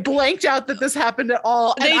just like, I blanked out that this happened at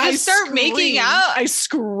all. They and just start making out. I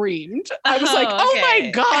screamed. I was like, oh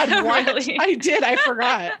my God, what? Really? I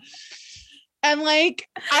forgot. And like,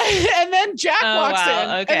 and then Jack walks in,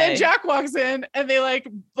 and then Jack walks in, and they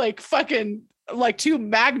like fucking like two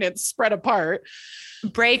magnets spread apart,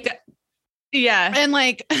 break. Yeah. And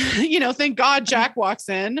like, thank God Jack walks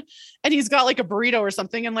in, and he's got like a burrito or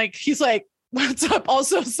something, and like he's like, what's up?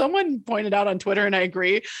 Also, someone pointed out on Twitter, and I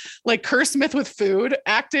agree, like Kerr Smith with food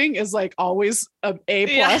acting is like always a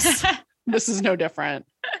plus. Yeah. This is no different.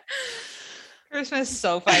 Christmas is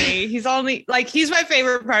so funny. He's only like, he's my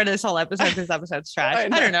favorite part of this whole episode. This episode's trash. I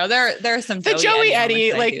don't know. There are some the Joey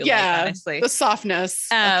Eddie, like, yeah, honestly. The softness.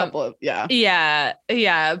 A couple of yeah.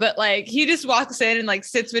 But like, he just walks in and like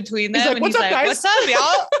sits between them, and what's he's up, like, guys? "What's up,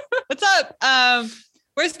 y'all? What's up?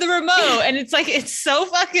 Where's the remote?" And it's like, it's so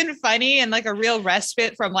fucking funny and like a real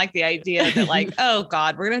respite from like the idea that like, oh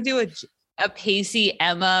God, we're gonna do a Pacey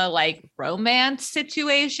Emma like romance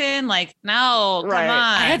situation. Like, no, come on.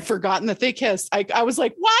 I had forgotten that they kissed. I was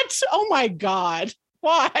like, what? Oh my God.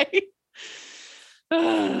 Why?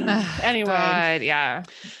 Anyway. God,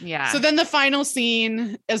 yeah. So then the final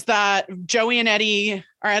scene is that Joey and Eddie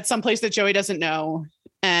are at some place that Joey doesn't know.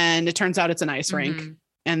 And it turns out it's an ice rink.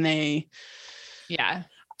 And they. Yeah.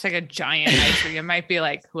 It's like a giant ice rink. It might be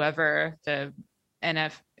like whoever the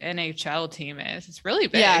NHL team is. It's really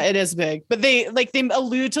big. Yeah, it is big. But they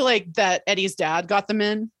allude to like that Eddie's dad got them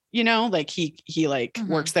in, like he like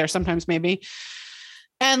works there sometimes maybe.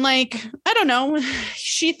 And like, I don't know,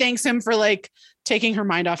 she thanks him for like taking her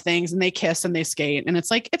mind off things, and they kiss and they skate, and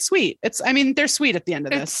it's like, it's sweet. They're sweet at the end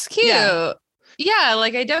of this. It's cute. Yeah,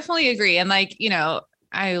 like I definitely agree. And like,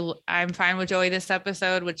 I'm fine with Joey this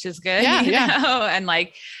episode, which is good. Yeah. And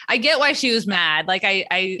like, I get why she was mad. Like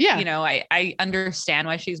I understand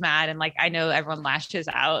why she's mad. And like, I know everyone lashes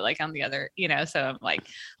out like on the other, so I'm like,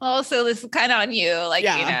 well, so this is kind of on you. Like,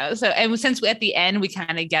 so, and since at the end, we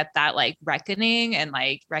kind of get that like reckoning and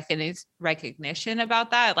like recognition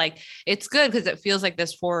about that, like, it's good because it feels like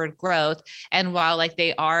this forward growth. And while like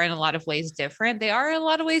they are in a lot of ways different, they are in a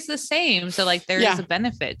lot of ways the same. So like, there is a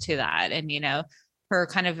benefit to that. And, her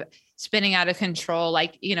kind of spinning out of control,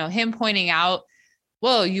 like, him pointing out,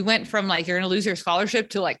 whoa, you went from like, you're going to lose your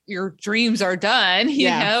scholarship to like, your dreams are done, you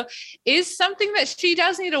know, is something that she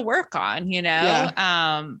does need to work on,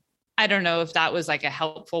 I don't know if that was like a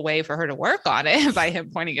helpful way for her to work on it by him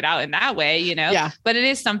pointing it out in that way, but it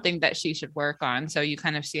is something that she should work on. So you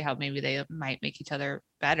kind of see how maybe they might make each other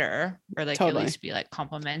better, or like at least be like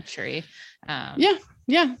complimentary. Yeah.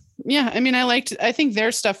 I mean, I think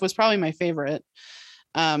their stuff was probably my favorite.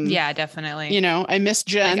 Yeah, definitely. I missed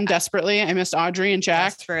Jen desperately. I missed Audrey and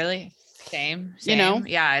Jack. Desperately. Same.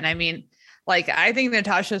 Yeah. And I mean, like, I think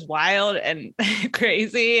Natasha's wild and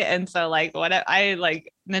crazy. And so like, what I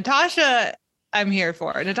like Natasha, I'm here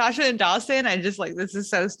for Natasha and Dawson. I just like, this is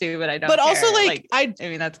so stupid. I don't, but also care. like, I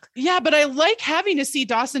mean, that's, but I like having to see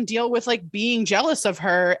Dawson deal with like being jealous of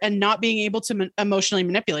her and not being able to emotionally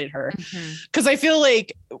manipulate her. Cause I feel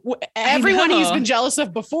like everyone he's been jealous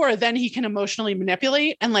of before, then he can emotionally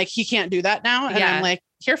manipulate, and like, he can't do that now. And I'm like,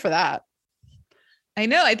 here for that. I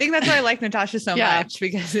know. I think that's why I like Natasha so much,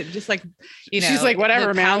 because it just like, she's like, whatever,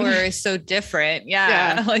 the man. Power is so different.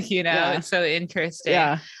 Yeah. Like, it's so interesting.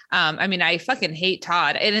 Yeah. I mean, I fucking hate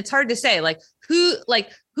Todd, and it's hard to say like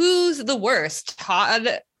who's the worst,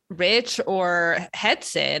 Todd Rich or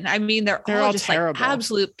Hetson. I mean, they're all just terrible. like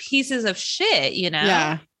absolute pieces of shit, you know?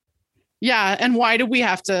 Yeah. Yeah. And why do we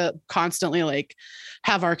have to constantly like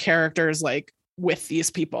have our characters like with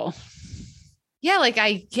these people? Yeah, like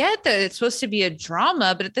I get that it's supposed to be a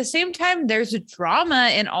drama, but at the same time, there's a drama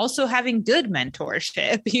in also having good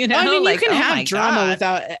mentorship, you know? I mean, like, you can oh have my drama God.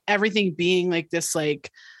 without everything being like this, like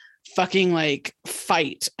fucking like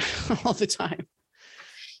fight all the time.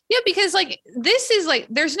 Yeah, because like this is like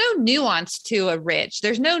there's no nuance to a Rich.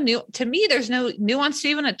 There's no to me, there's no nuance to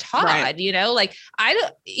even a Todd, Right. you know, like I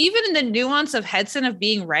don't even in the nuance of Hetson of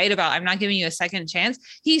being right about I'm not giving you a second chance.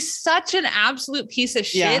 He's such an absolute piece of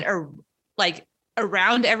shit or like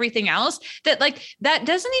around everything else that like that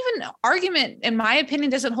doesn't even argument in my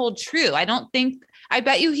opinion doesn't hold true. I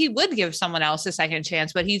bet you he would give someone else a second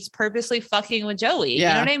chance, but he's purposely fucking with Joey. Yeah.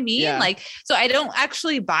 You know what I mean? Yeah. Like, so I don't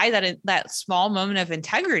actually buy that small moment of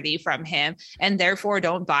integrity from him, and therefore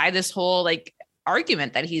don't buy this whole like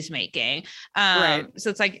argument that he's making. Right.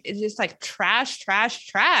 So it's just like trash.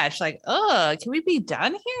 Like, oh, can we be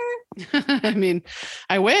done here? I mean,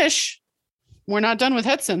 I wish. We're not done with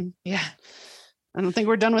Hetson. Yeah. I don't think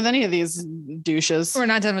we're done with any of these douches. We're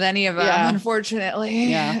not done with any of them, unfortunately.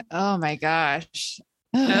 Yeah. Oh my gosh.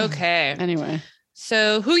 Okay. Anyway.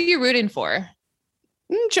 So who are you rooting for?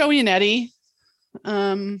 Joey and Eddie.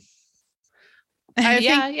 I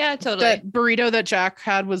yeah, totally. That burrito that Jack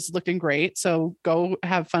had was looking great. So go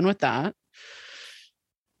have fun with that.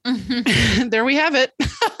 There we have it.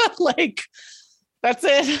 Like, that's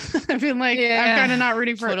it. I mean, like, I'm kind of not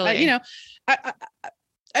rooting for it. You know,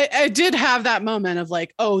 I did have that moment of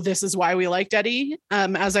like, oh, this is why we liked Eddie,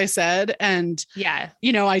 as I said. And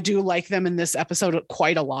you know, I do like them in this episode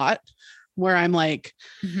quite a lot, where I'm like,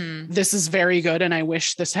 this is very good. And I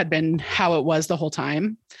wish this had been how it was the whole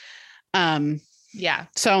time. So yeah,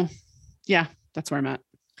 that's where I'm at.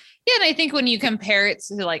 Yeah. And I think when you compare it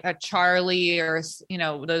to like a Charlie or, you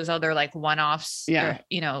know, those other like one-offs, or,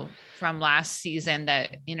 you know, from last season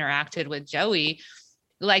that interacted with Joey,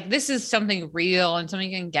 like this is something real and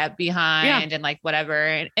something you can get behind and like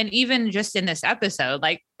whatever. And even just in this episode,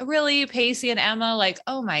 like really Pacey and Emma, like,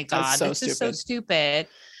 oh my God, this is so stupid.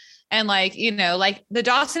 And like, you know, like the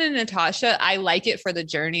Dawson and Natasha, I like it for the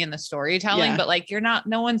journey and the storytelling, but like,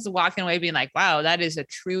 no one's walking away being like, wow, that is a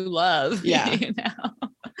true love. Yeah. You know,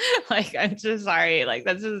 like, I'm just sorry. Like,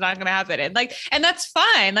 this is not going to happen. And like, and that's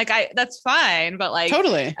fine. Like, that's fine. But like,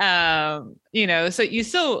 totally, you know, so you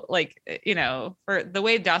still like, you know, for the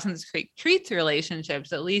way Dawson's Creek treats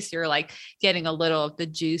relationships, at least you're like getting a little of the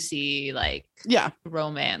juicy, like,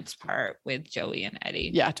 romance part with Joey and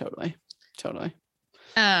Eddie. Yeah, totally.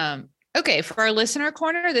 Okay, for our listener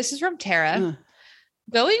corner, this is from Tara.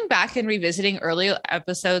 Going back and revisiting early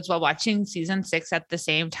episodes while watching season 6 at the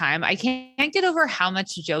same time, I can't get over how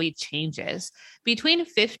much Joey changes. Between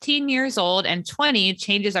 15 years old and 20,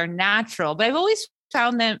 changes are natural, but I've always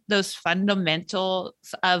found that those fundamentals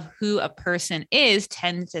of who a person is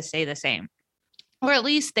tend to stay the same, or at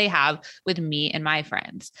least they have with me and my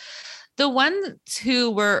friends. The ones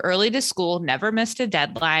who were early to school, never missed a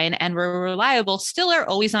deadline, and were reliable still are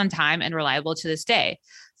always on time and reliable to this day.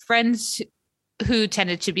 Friends who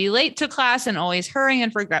tended to be late to class and always hurrying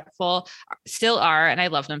and forgetful still are, and I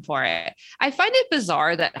love them for it. I find it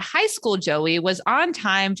bizarre that high school Joey was on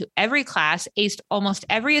time to every class, aced almost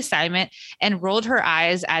every assignment, and rolled her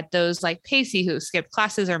eyes at those like Pacey who skipped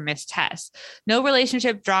classes or missed tests. No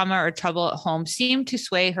relationship drama or trouble at home seemed to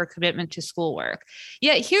sway her commitment to schoolwork.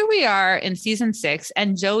 Yet here we are in season 6,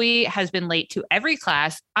 and Joey has been late to every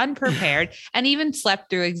class, unprepared, and even slept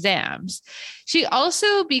through exams. She's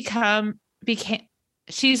also become the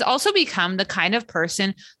kind of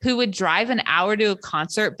person who would drive an hour to a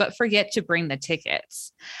concert but forget to bring the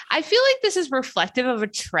tickets. I feel like this is reflective of a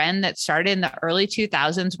trend that started in the early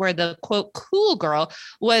 2000s where the quote cool girl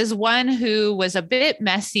was one who was a bit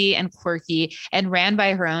messy and quirky and ran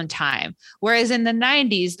by her own time, whereas in the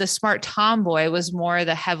 90s the smart tomboy was more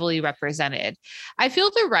the heavily represented. I feel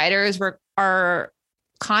the writers are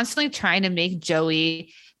constantly trying to make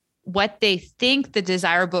Joey what they think the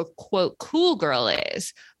desirable quote cool girl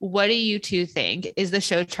is. What do you two think? Is the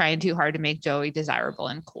show trying too hard to make Joey desirable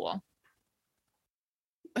and cool?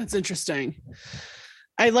 That's interesting.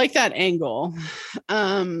 I like that angle.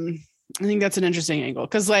 I think that's an interesting angle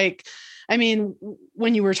because like, I mean,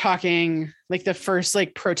 when you were talking, like the first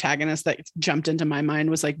like protagonist that jumped into my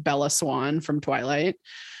mind was like Bella Swan from Twilight,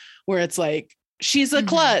 where it's like, she's a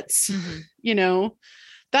klutz, you know,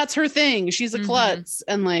 that's her thing. She's a klutz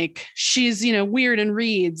and like, she's, you know, weird and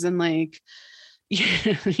reads and like,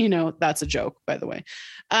 you know, that's a joke, by the way.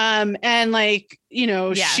 And like, you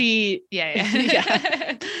know, she,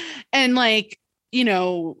 yeah. and like, you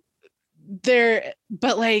know,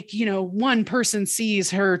 but like, you know, one person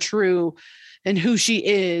sees her true and who she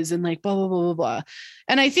is and like blah, blah, blah, blah, blah.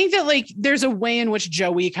 And I think that like, there's a way in which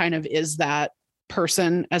Joey kind of is that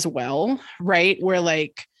person as well. Right. Where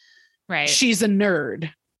like, she's a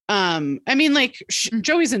nerd. I mean, like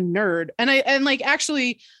Joey's a nerd, and like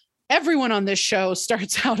actually everyone on this show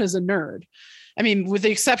starts out as a nerd. I mean, with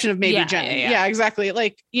the exception of maybe Jen. Yeah, exactly.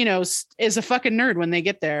 Like, you know, is a fucking nerd when they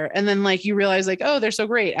get there. And then like, you realize like, oh, they're so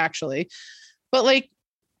great actually. But like,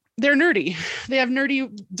 they're nerdy. They have nerdy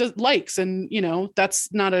likes, and you know,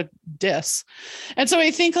 that's not a diss. And so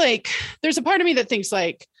I think like, there's a part of me that thinks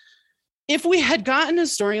like, if we had gotten a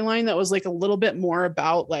storyline that was like a little bit more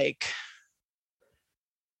about like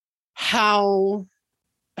how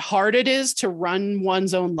hard it is to run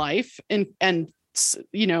one's own life, and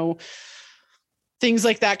you know, things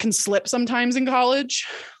like that can slip sometimes in college,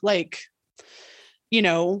 like, you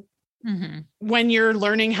know, when you're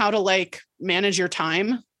learning how to like manage your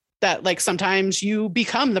time, that like sometimes you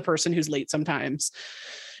become the person who's late sometimes,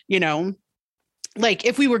 you know. Like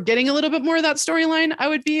if we were getting a little bit more of that storyline, I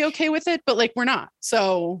would be okay with it, but like we're not.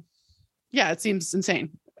 So yeah, it seems insane,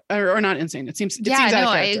 or not insane. It seems no,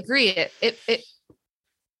 I agree.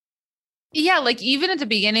 Yeah, like even at the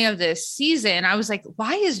beginning of this season, I was like,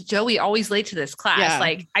 why is Joey always late to this class? Yeah.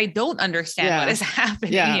 Like, I don't understand what is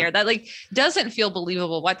happening here. That like doesn't feel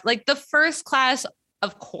believable. What, like the first class,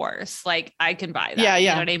 of course, like I can buy that. You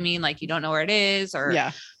know what I mean? Like you don't know where it is,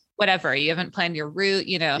 or whatever, you haven't planned your route,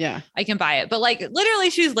 you know, I can buy it. But like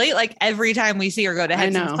literally she's late like every time we see her go to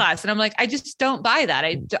Hedson's class. And I'm like, I just don't buy that.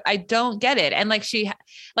 I don't get it. And like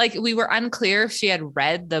we were unclear if she had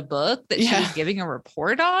read the book that she was giving a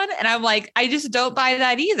report on. And I'm like, I just don't buy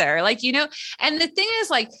that either. Like, you know, and the thing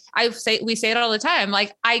is like, we say it all the time.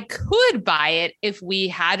 Like I could buy it if we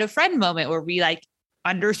had a friend moment where we like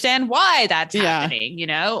understand why that's happening, you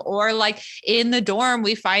know, or like in the dorm,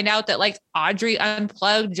 we find out that like Audrey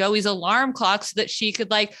unplugged Joey's alarm clock so that she could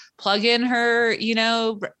like plug in her, you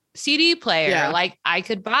know, CD player. Like I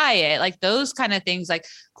could buy it, like those kind of things, like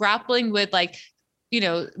grappling with like, you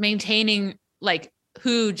know, maintaining like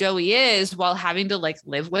who Joey is while having to like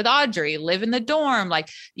live with Audrey, live in the dorm, like,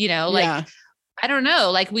 you know, like, I don't know,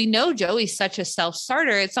 like we know Joey's such a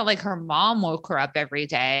self-starter. It's not like her mom woke her up every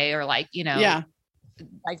day, or like, you know,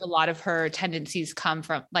 like a lot of her tendencies come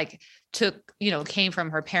from like came from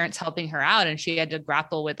her parents helping her out, and she had to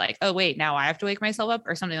grapple with like, oh wait, now I have to wake myself up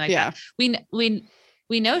or something like that.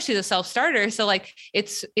 We know she's a self-starter, so like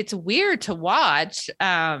it's weird to watch.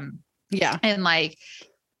 And like,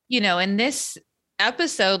 you know, in this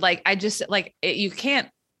episode, like I just like you can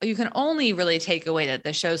only really take away that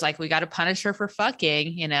the show's like, we got to punish her for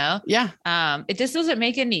fucking, you know? It just doesn't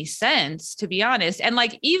make any sense, to be honest. And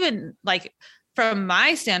like, even like from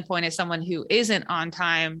my standpoint as someone who isn't on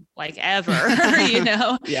time, like ever, you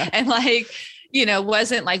know, and like, you know,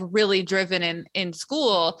 wasn't like really driven in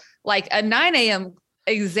school, like a 9 a.m.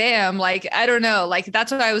 exam, like, I don't know, like,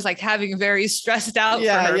 that's what I was like having very stressed out for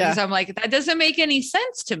her, because I'm like, that doesn't make any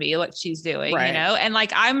sense to me, what she's doing, you know? And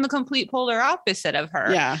like, I'm the complete polar opposite of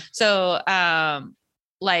her. So,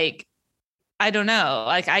 like, I don't know,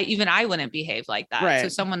 like I wouldn't behave like that. So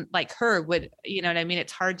someone like her would, you know what I mean?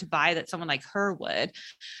 It's hard to buy that someone like her would.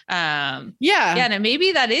 And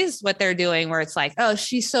maybe that is what they're doing, where it's like, oh,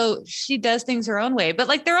 she does things her own way, but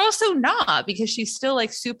like, they're also not, because she's still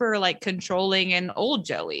like super like controlling and old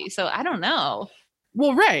Joey. So I don't know.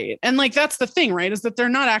 Well, right. And like, that's the thing, right? Is that they're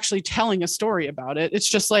not actually telling a story about it. It's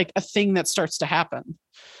just like a thing that starts to happen.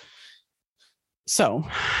 So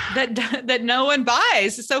that no one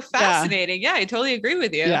buys. It's so fascinating. I totally agree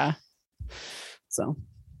with you. So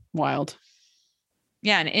wild.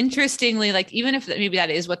 And interestingly, like, even if maybe that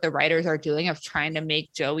is what the writers are doing, of trying to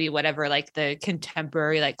make Joey whatever like the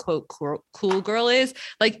contemporary like quote cool girl is,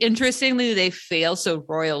 like, interestingly, they fail so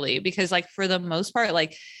royally, because like for the most part,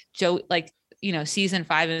 like Joey, like, you know, season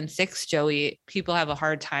 5 and 6 Joey, people have a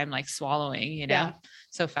hard time like swallowing, you know.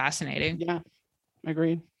 So fascinating.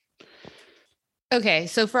 Agreed. Okay,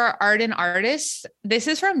 so for our art and artists, this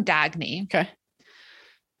is from Dagny. Okay.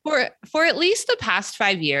 For at least the past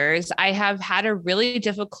 5 years, I've had a real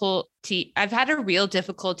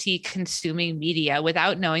difficulty consuming media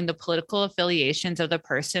without knowing the political affiliations of the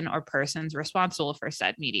person or persons responsible for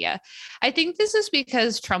said media. I think this is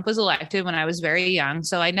because Trump was elected when I was very young,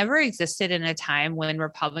 so I never existed in a time when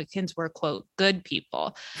Republicans were, quote, good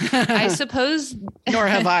people. I suppose. Nor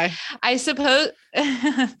have I. I suppose.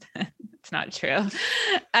 That's not true.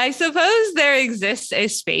 I suppose there exists a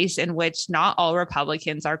space in which not all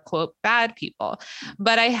Republicans are, quote, bad people,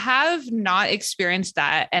 but I have not experienced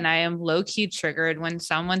that. And I am low key triggered when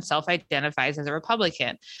someone self identifies as a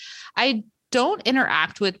Republican. I don't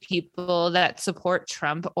interact with people that support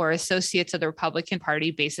Trump or associates of the Republican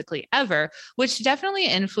Party basically ever, which definitely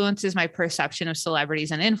influences my perception of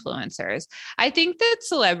celebrities and influencers. I think that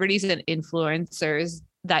celebrities and influencers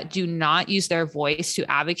that do not use their voice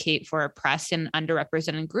to advocate for oppressed and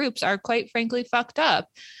underrepresented groups are quite frankly fucked up.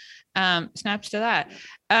 Snaps to that.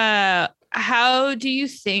 How do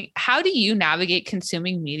you navigate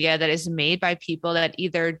consuming media that is made by people that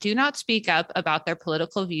either do not speak up about their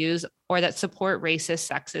political views or that support racist,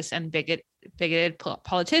 sexist, and bigoted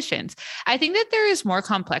politicians? I think that there is more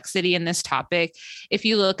complexity in this topic if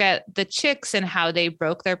you look at the Chicks and how they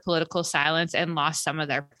broke their political silence and lost some of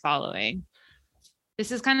their following.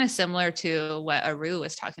 This is kind of similar to what Aru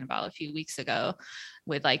was talking about a few weeks ago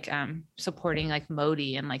with like supporting like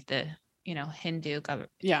Modi and like the Hindu government,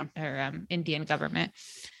 or Indian government,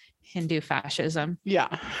 Hindu fascism.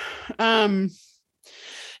 Yeah. I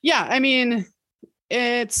mean,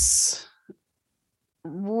 it's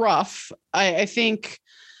rough. I think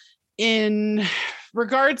in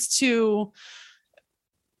regards to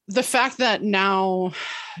the fact that now,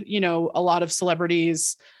 a lot of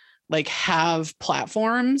celebrities like have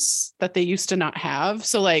platforms that they used to not have.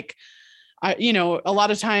 So like, a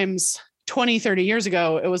lot of times 20, 30 years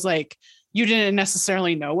ago, it was like, you didn't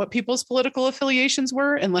necessarily know what people's political affiliations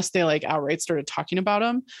were unless they like outright started talking about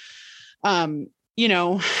them. And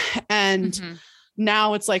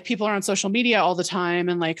now it's like people are on social media all the time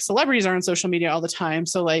and like celebrities are on social media all the time.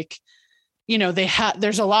 So like,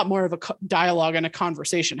 there's a lot more of a dialogue and a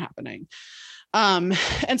conversation happening. And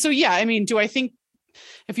so, yeah, I mean, do I think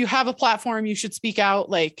if you have a platform, you should speak out?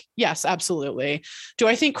 Like, yes, absolutely. Do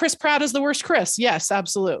I think Chris Pratt is the worst Chris? Yes,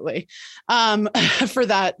 absolutely. For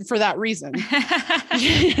that reason,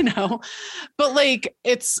 but like,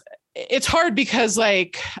 it's hard because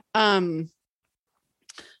like, I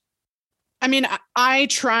mean, I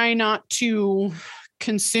try not to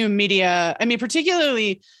consume media. I mean,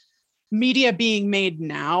 particularly media being made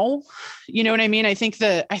now, you know what I mean? I think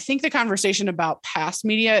the conversation about past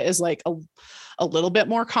media is like a little bit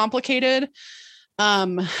more complicated.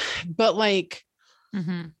 But like,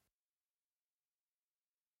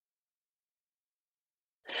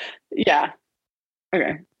 yeah.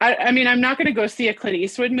 Okay. I mean, I'm not going to go see a Clint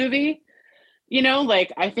Eastwood movie,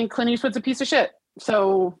 like I think Clint Eastwood's a piece of shit.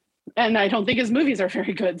 So, and I don't think his movies are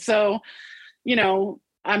very good. So,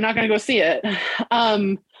 I'm not going to go see it.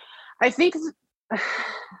 I think,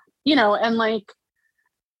 and like,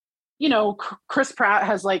 Chris Pratt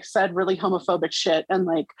has like said really homophobic shit and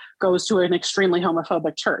like goes to an extremely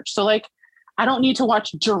homophobic church. So like, I don't need to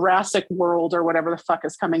watch Jurassic World or whatever the fuck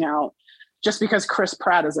is coming out just because Chris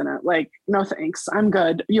Pratt is in it. Like, no thanks. I'm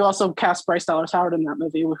good. You also cast Bryce Dallas Howard in that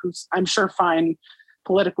movie, who's I'm sure fine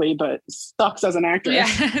politically, but sucks as an actor. Yeah,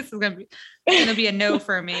 it's gonna be a no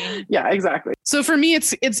for me. Yeah, exactly. So for me,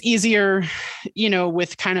 it's easier,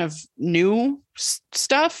 with kind of newer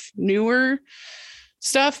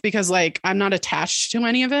stuff because like I'm not attached to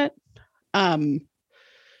any of it.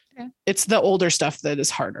 It's the older stuff that is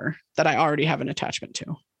harder that I already have an attachment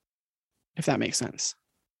to, if that makes sense.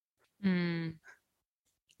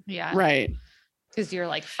 Yeah, right, because you're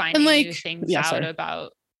like finding like, new things out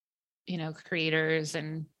about creators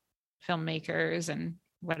and filmmakers and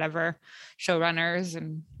whatever showrunners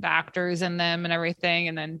and the actors in them and everything,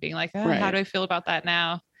 and then being like, how do I feel about that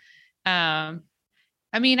now?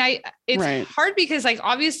 I mean, it's hard because like,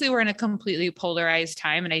 obviously we're in a completely polarized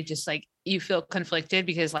time and I just like, you feel conflicted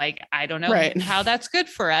because like, I don't know how that's good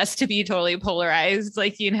for us to be totally polarized.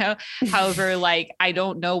 Like, however, like, I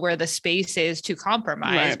don't know where the space is to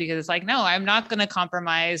compromise because it's like, no, I'm not going to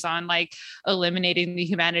compromise on like eliminating the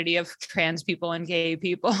humanity of trans people and gay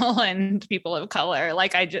people and people of color.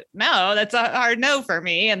 Like, no, that's a hard no for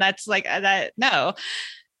me. And that's like no.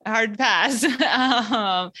 Hard pass.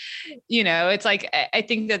 It's like, I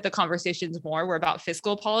think that the conversations were about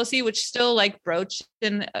fiscal policy, which still like broach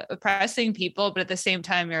and oppressing people. But at the same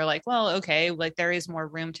time, you're like, well, okay, like there is more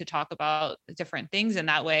room to talk about different things in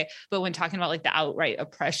that way. But when talking about like the outright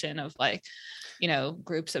oppression of like,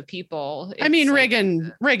 groups of people. I mean,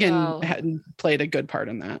 Reagan hadn't played a good part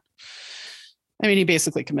in that. I mean, he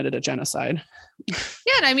basically committed a genocide.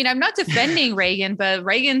 Yeah. And I mean, I'm not defending Reagan, but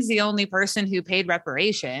Reagan's the only person who paid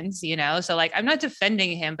reparations, So like, I'm not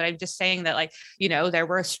defending him, but I'm just saying that like, there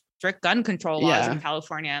were strict gun control laws in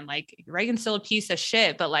California and like Reagan's still a piece of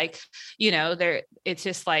shit, but like, it's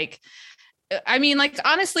just like, I mean, like,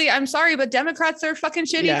 honestly, I'm sorry, but Democrats are fucking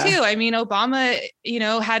shitty too. I mean, Obama,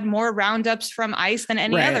 had more roundups from ICE than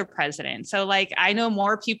any other president. So like, I know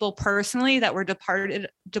more people personally that were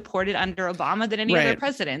deported under Obama than any other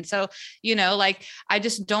president. So, like, I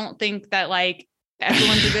just don't think that like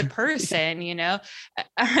everyone's a good person,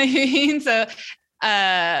 I mean, so,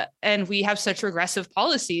 and we have such regressive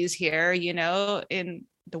policies here, in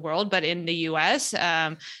the world, but in the US.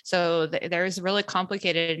 So there's really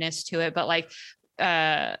complicatedness to it, but like,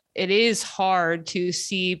 it is hard to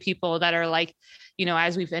see people that are like,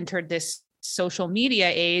 as we've entered this social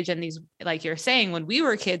media age and these, like you're saying, when we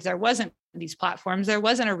were kids, there wasn't these platforms, there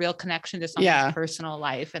wasn't a real connection to someone's personal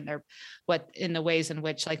life and in the ways in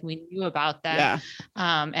which like we knew about them.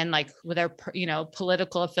 And like with their,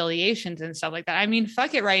 political affiliations and stuff like that. I mean,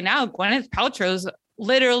 fuck it, right now, Gwyneth Paltrow's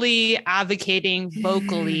literally advocating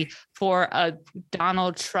vocally for a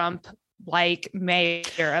Donald Trump like mayor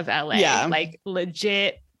of LA, like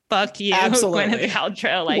legit. Fuck you, absolutely. Gwyneth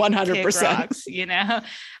Paltrow, like 100%.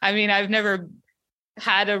 I mean, I've never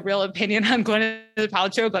had a real opinion on Gwyneth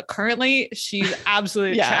Paltrow, but currently she's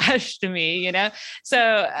absolute trash to me,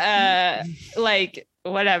 So, like,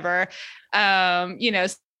 whatever,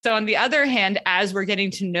 So on the other hand, as we're getting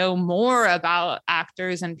to know more about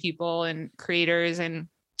actors and people and creators and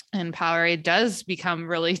power, it does become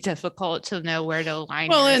really difficult to know where to align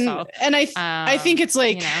yourself. And I think it's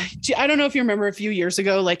like, I don't know if you remember a few years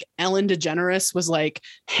ago, like Ellen DeGeneres was like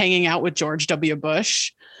hanging out with George W.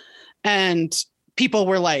 Bush, and people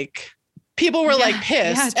were like pissed.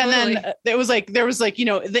 Yeah, totally. And then there was like,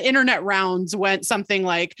 the internet rounds went something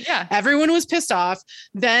like, everyone was pissed off.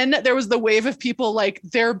 Then there was the wave of people, like,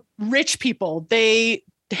 they're rich people. They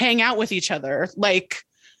hang out with each other. Like,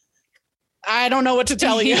 I don't know what to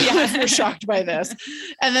tell you. We're shocked by this.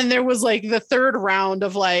 And then there was like the third round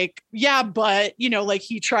of like, but, like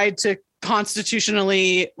he tried to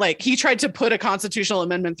constitutionally, like he tried to put a constitutional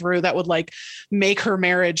amendment through that would like make her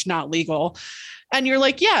marriage not legal. And you're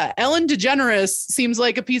like, Ellen DeGeneres seems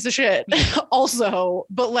like a piece of shit also,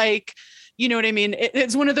 but like, you know what I mean?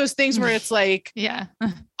 It's one of those things where it's like,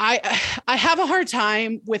 I have a hard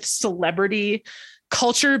time with celebrity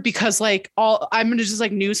culture because like I'm going to just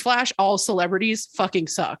like newsflash, all celebrities fucking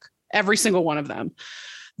suck. Every single one of them.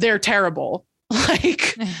 They're terrible.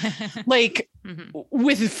 Like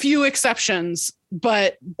with few exceptions,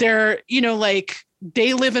 but they're, like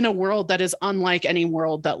they live in a world that is unlike any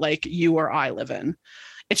world that like you or I live in.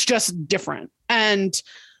 It's just different. And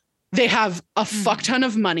they have a fuck ton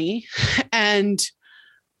of money and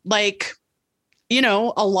like,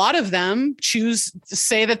 a lot of them choose to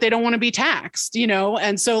say that they don't want to be taxed,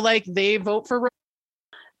 and so like they vote for.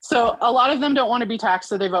 So a lot of them don't want to be taxed,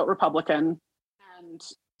 so they vote Republican, and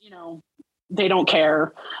they don't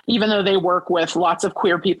care, even though they work with lots of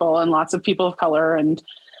queer people and lots of people of color, and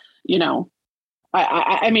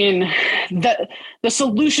I mean the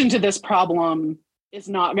solution to this problem is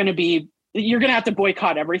not going to be. You're going to have to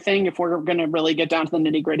boycott everything if we're going to really get down to the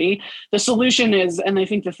nitty gritty. The solution is, and I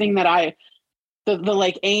think the thing that the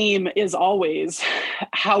like aim is always,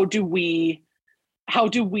 how do we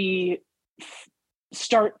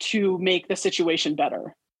start to make the situation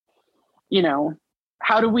better?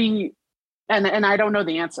 How do we, and I don't know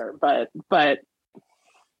the answer, but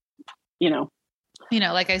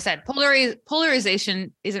like I said,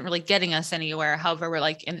 polarization isn't really getting us anywhere. However, we're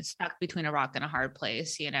like stuck between a rock and a hard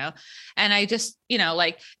place, and I just,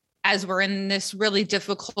 like, as we're in this really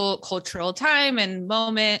difficult cultural time and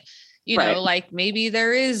moment, like maybe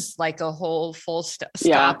there is like a whole full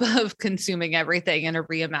stop of consuming everything and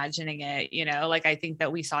reimagining it, like I think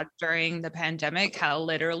that we saw during the pandemic, how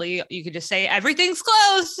literally you could just say everything's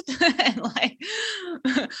closed and like,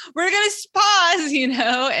 we're going to pause,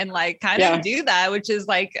 and like kind of do that, which is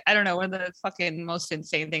like, I don't know, one of the fucking most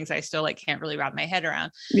insane things I still like can't really wrap my head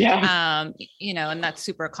around. And that's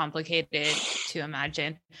super complicated to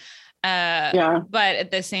imagine. But at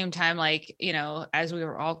the same time, like, as we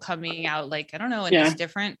were all coming out, like, I don't know, in this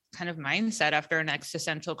different kind of mindset after an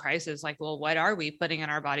existential crisis, like, well, what are we putting in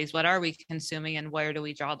our bodies? What are we consuming? And where do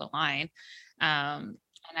we draw the line? And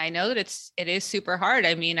I know that it is super hard.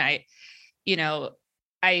 I mean, I,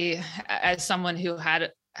 as someone who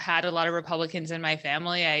had a lot of Republicans in my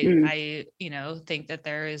family, I think that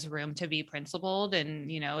there is room to be principled. And,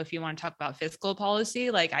 if you want to talk about fiscal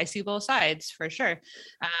policy, like I see both sides for sure.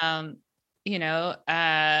 But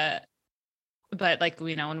like,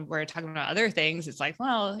 when we're talking about other things, it's like,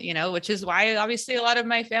 well, which is why obviously a lot of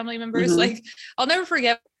my family members, like, I'll never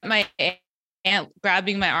forget my aunt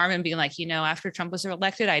grabbing my arm and being like, after Trump was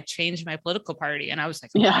elected, I changed my political party. And I was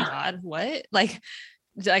like, oh my God, what? Like,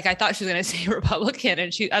 like I thought she was going to say Republican,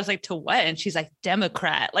 and I was like, to what? And she's like,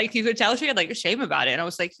 Democrat. Like you could tell she had like shame about it. And I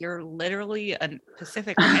was like, you're literally a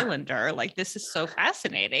Pacific Islander. Like this is so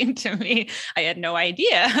fascinating to me. I had no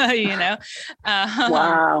idea, you know?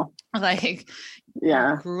 Wow. Like,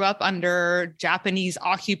 yeah, grew up under Japanese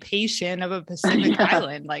occupation of a Pacific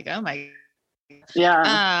island. Like, oh my.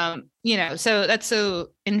 Yeah. You know, so that's so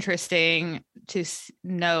interesting to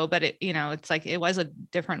know, but it, you know, it's like, it was a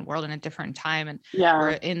different world and a different time. And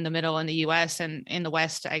we're in the middle in the US, and in the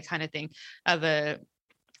West, I kind of think of a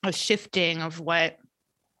shifting of what,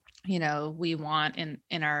 you know, we want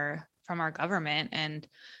from our government, and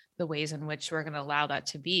the ways in which we're going to allow that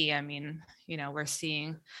to be. I mean, you know, we're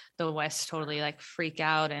seeing the West totally like freak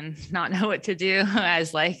out and not know what to do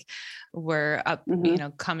as like we're up, you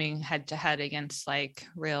know, coming head to head against like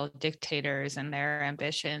real dictators and their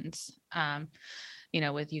ambitions, you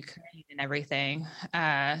know, with Ukraine and everything.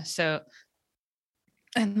 So,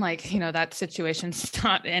 and like, you know, that situation's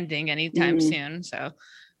not ending anytime soon. So,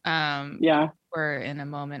 we're in a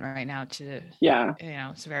moment right now to, you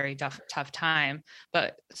know, it's a very tough time,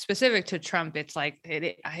 but specific to Trump, it's like,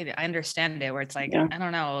 I understand it, where it's like, I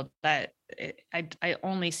don't know that I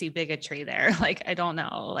only see bigotry there. Like, I don't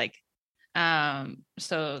know, like,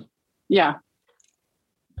 so. Yeah.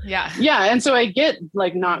 And so I get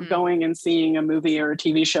like not going and seeing a movie or a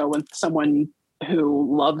TV show with someone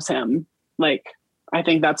who loves him. Like, I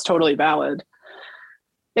think that's totally valid.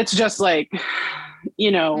 It's just like,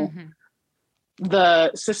 you know,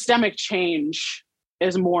 the systemic change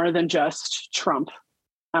is more than just Trump.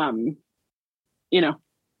 You know,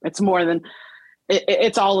 it's more than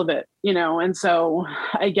it's all of it, you know? And so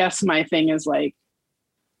I guess my thing is like,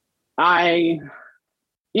 you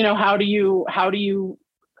know, how do you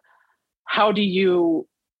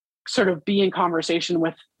sort of be in conversation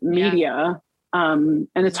with media? And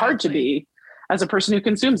it's hard to be as a person who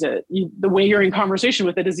consumes it. The way you're in conversation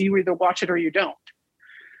with it is you either watch it or you don't.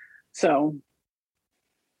 So,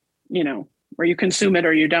 you know, or you consume it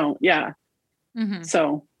or you don't. Yeah.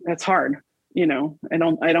 So that's hard, you know. I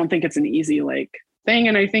don't think it's an easy like thing.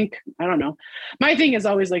 And I think, I don't know, my thing is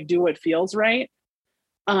always like, do what feels right.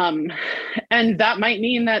 And that might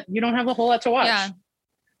mean that you don't have a whole lot to watch. Yeah.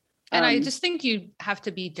 And I just think you have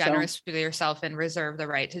to be generous with yourself and reserve the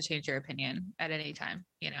right to change your opinion at any time,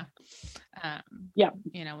 you know? You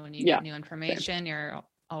know, when you get new information, you're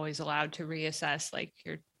always allowed to reassess like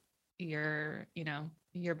your, you know,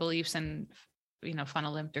 your beliefs, and, you know,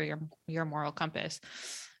 funnel them through your moral compass.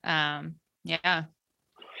 Well,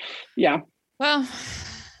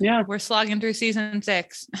 we're slogging through season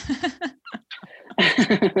 6.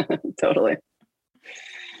 Totally.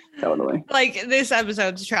 Like, this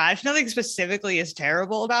episode's trash. Nothing specifically is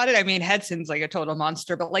terrible about it. I mean, Hedson's like a total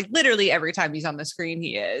monster, but like literally every time he's on the screen,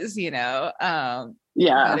 he is, you know?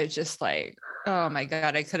 But it's just like, oh my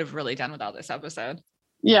God, I could have really done without this episode.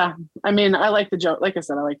 Yeah. I mean, I like like I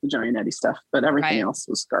said, I like the Joey and Eddie stuff, but everything else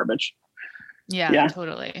was garbage. Yeah,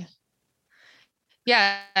 totally.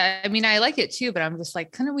 Yeah. I mean, I like it too, but I'm just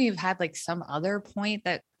like, couldn't we have had like some other point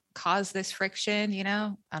that caused this friction, you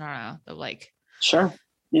know? I don't know. The like, sure.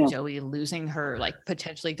 Yeah. Joey losing her, like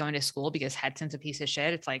potentially going to school because Hedson's a piece of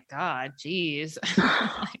shit. It's like, God, geez. Like,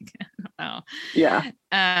 I don't know. Yeah.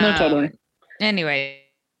 No, totally.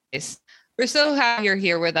 Anyways, we're so happy you're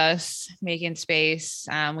here with us, making space.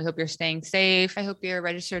 We hope you're staying safe. I hope you're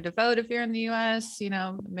registered to vote if you're in the US. You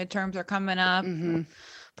know, midterms are coming up.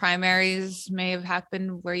 Primaries may have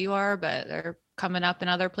happened where you are, but they're coming up in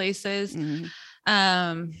other places. What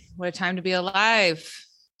a time to be alive.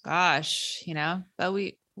 Gosh, you know, but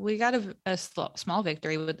we got a small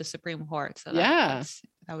victory with the Supreme Court. So that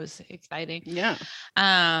was exciting. So,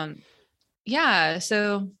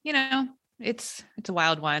 you know, it's a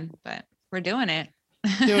wild one, but we're doing it.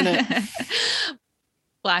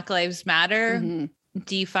 Black Lives Matter,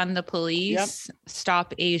 defund the police,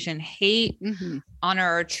 stop Asian hate, honor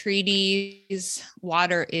our treaties,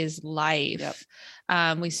 water is life.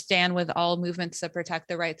 We stand with all movements that protect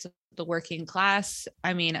the rights of the working class.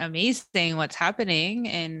 I mean, amazing what's happening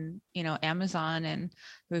in, you know, Amazon, and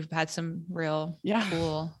we've had some real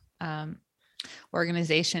cool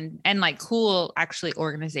organization and like cool actually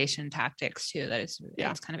organization tactics too. That is,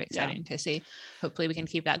 it's kind of exciting to see. Hopefully we can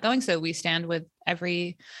keep that going. So we stand with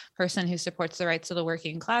every person who supports the rights of the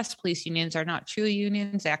working class. Police unions are not true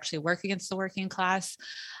unions. They actually work against the working class.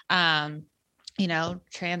 You know,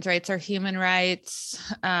 trans rights are human rights.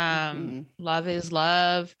 Love is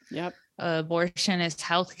love. Abortion is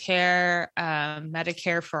healthcare.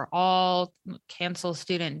 Medicare for all. Cancel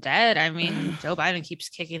student debt. I mean, Joe Biden keeps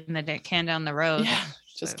kicking the can down the road.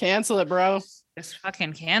 Just cancel it, bro. Just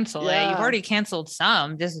fucking cancel it. You've already canceled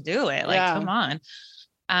some. Just do it. Like, come on.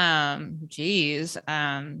 Geez.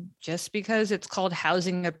 Just because it's called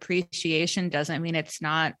housing appreciation doesn't mean it's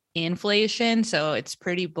not inflation. So it's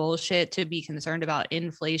pretty bullshit to be concerned about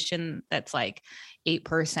inflation that's like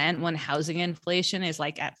 8% when housing inflation is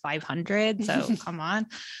like at 500. So come on.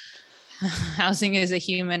 Housing is a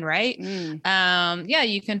human right. Yeah,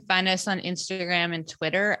 you can find us on Instagram and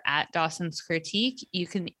Twitter at Dawson's Critique. You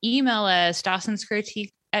can email us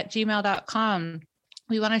dawsonscritique@gmail.com.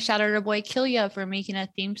 We want to shout out our boy Killia for making a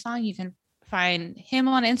theme song. You can find him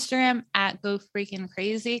on Instagram at Go Freaking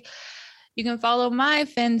Crazy. You can follow my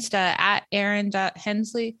Finsta at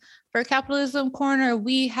Aaron.Hensley. For Capitalism Corner,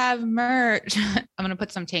 we have merch. I'm going to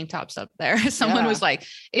put some tank tops up there. Someone was like,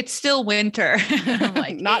 it's still winter. I'm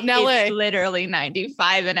like, not in LA. It's literally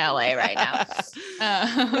 95 in LA right now.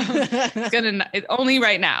 It's only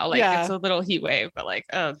right now. Like it's a little heat wave, but like,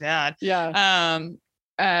 oh God. Yeah.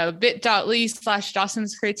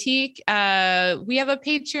 bit.ly/Dawson's Critique. We have a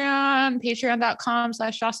Patreon,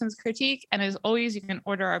 patreon.com/Dawson's Critique. And as always, you can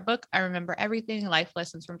order our book, I Remember Everything, Life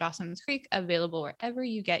Lessons from Dawson's Creek, available wherever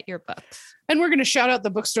you get your books. And we're going to shout out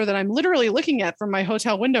the bookstore that I'm literally looking at from my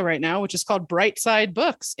hotel window right now, which is called Brightside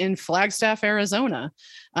Books in Flagstaff, Arizona.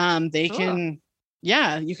 You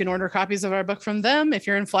can order copies of our book from them. If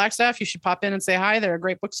you're in Flagstaff, you should pop in and say hi. They're a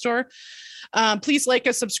great bookstore. Please like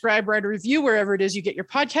us, subscribe, write a review wherever it is you get your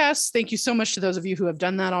podcasts. Thank you so much to those of you who have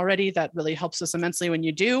done that already. That really helps us immensely when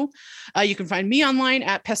you do. You can find me online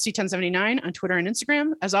at Pesty1079 on Twitter and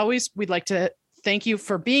Instagram. As always, we'd like to thank you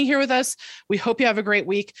for being here with us. We hope you have a great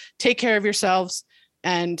week. Take care of yourselves,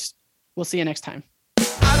 and we'll see you next time.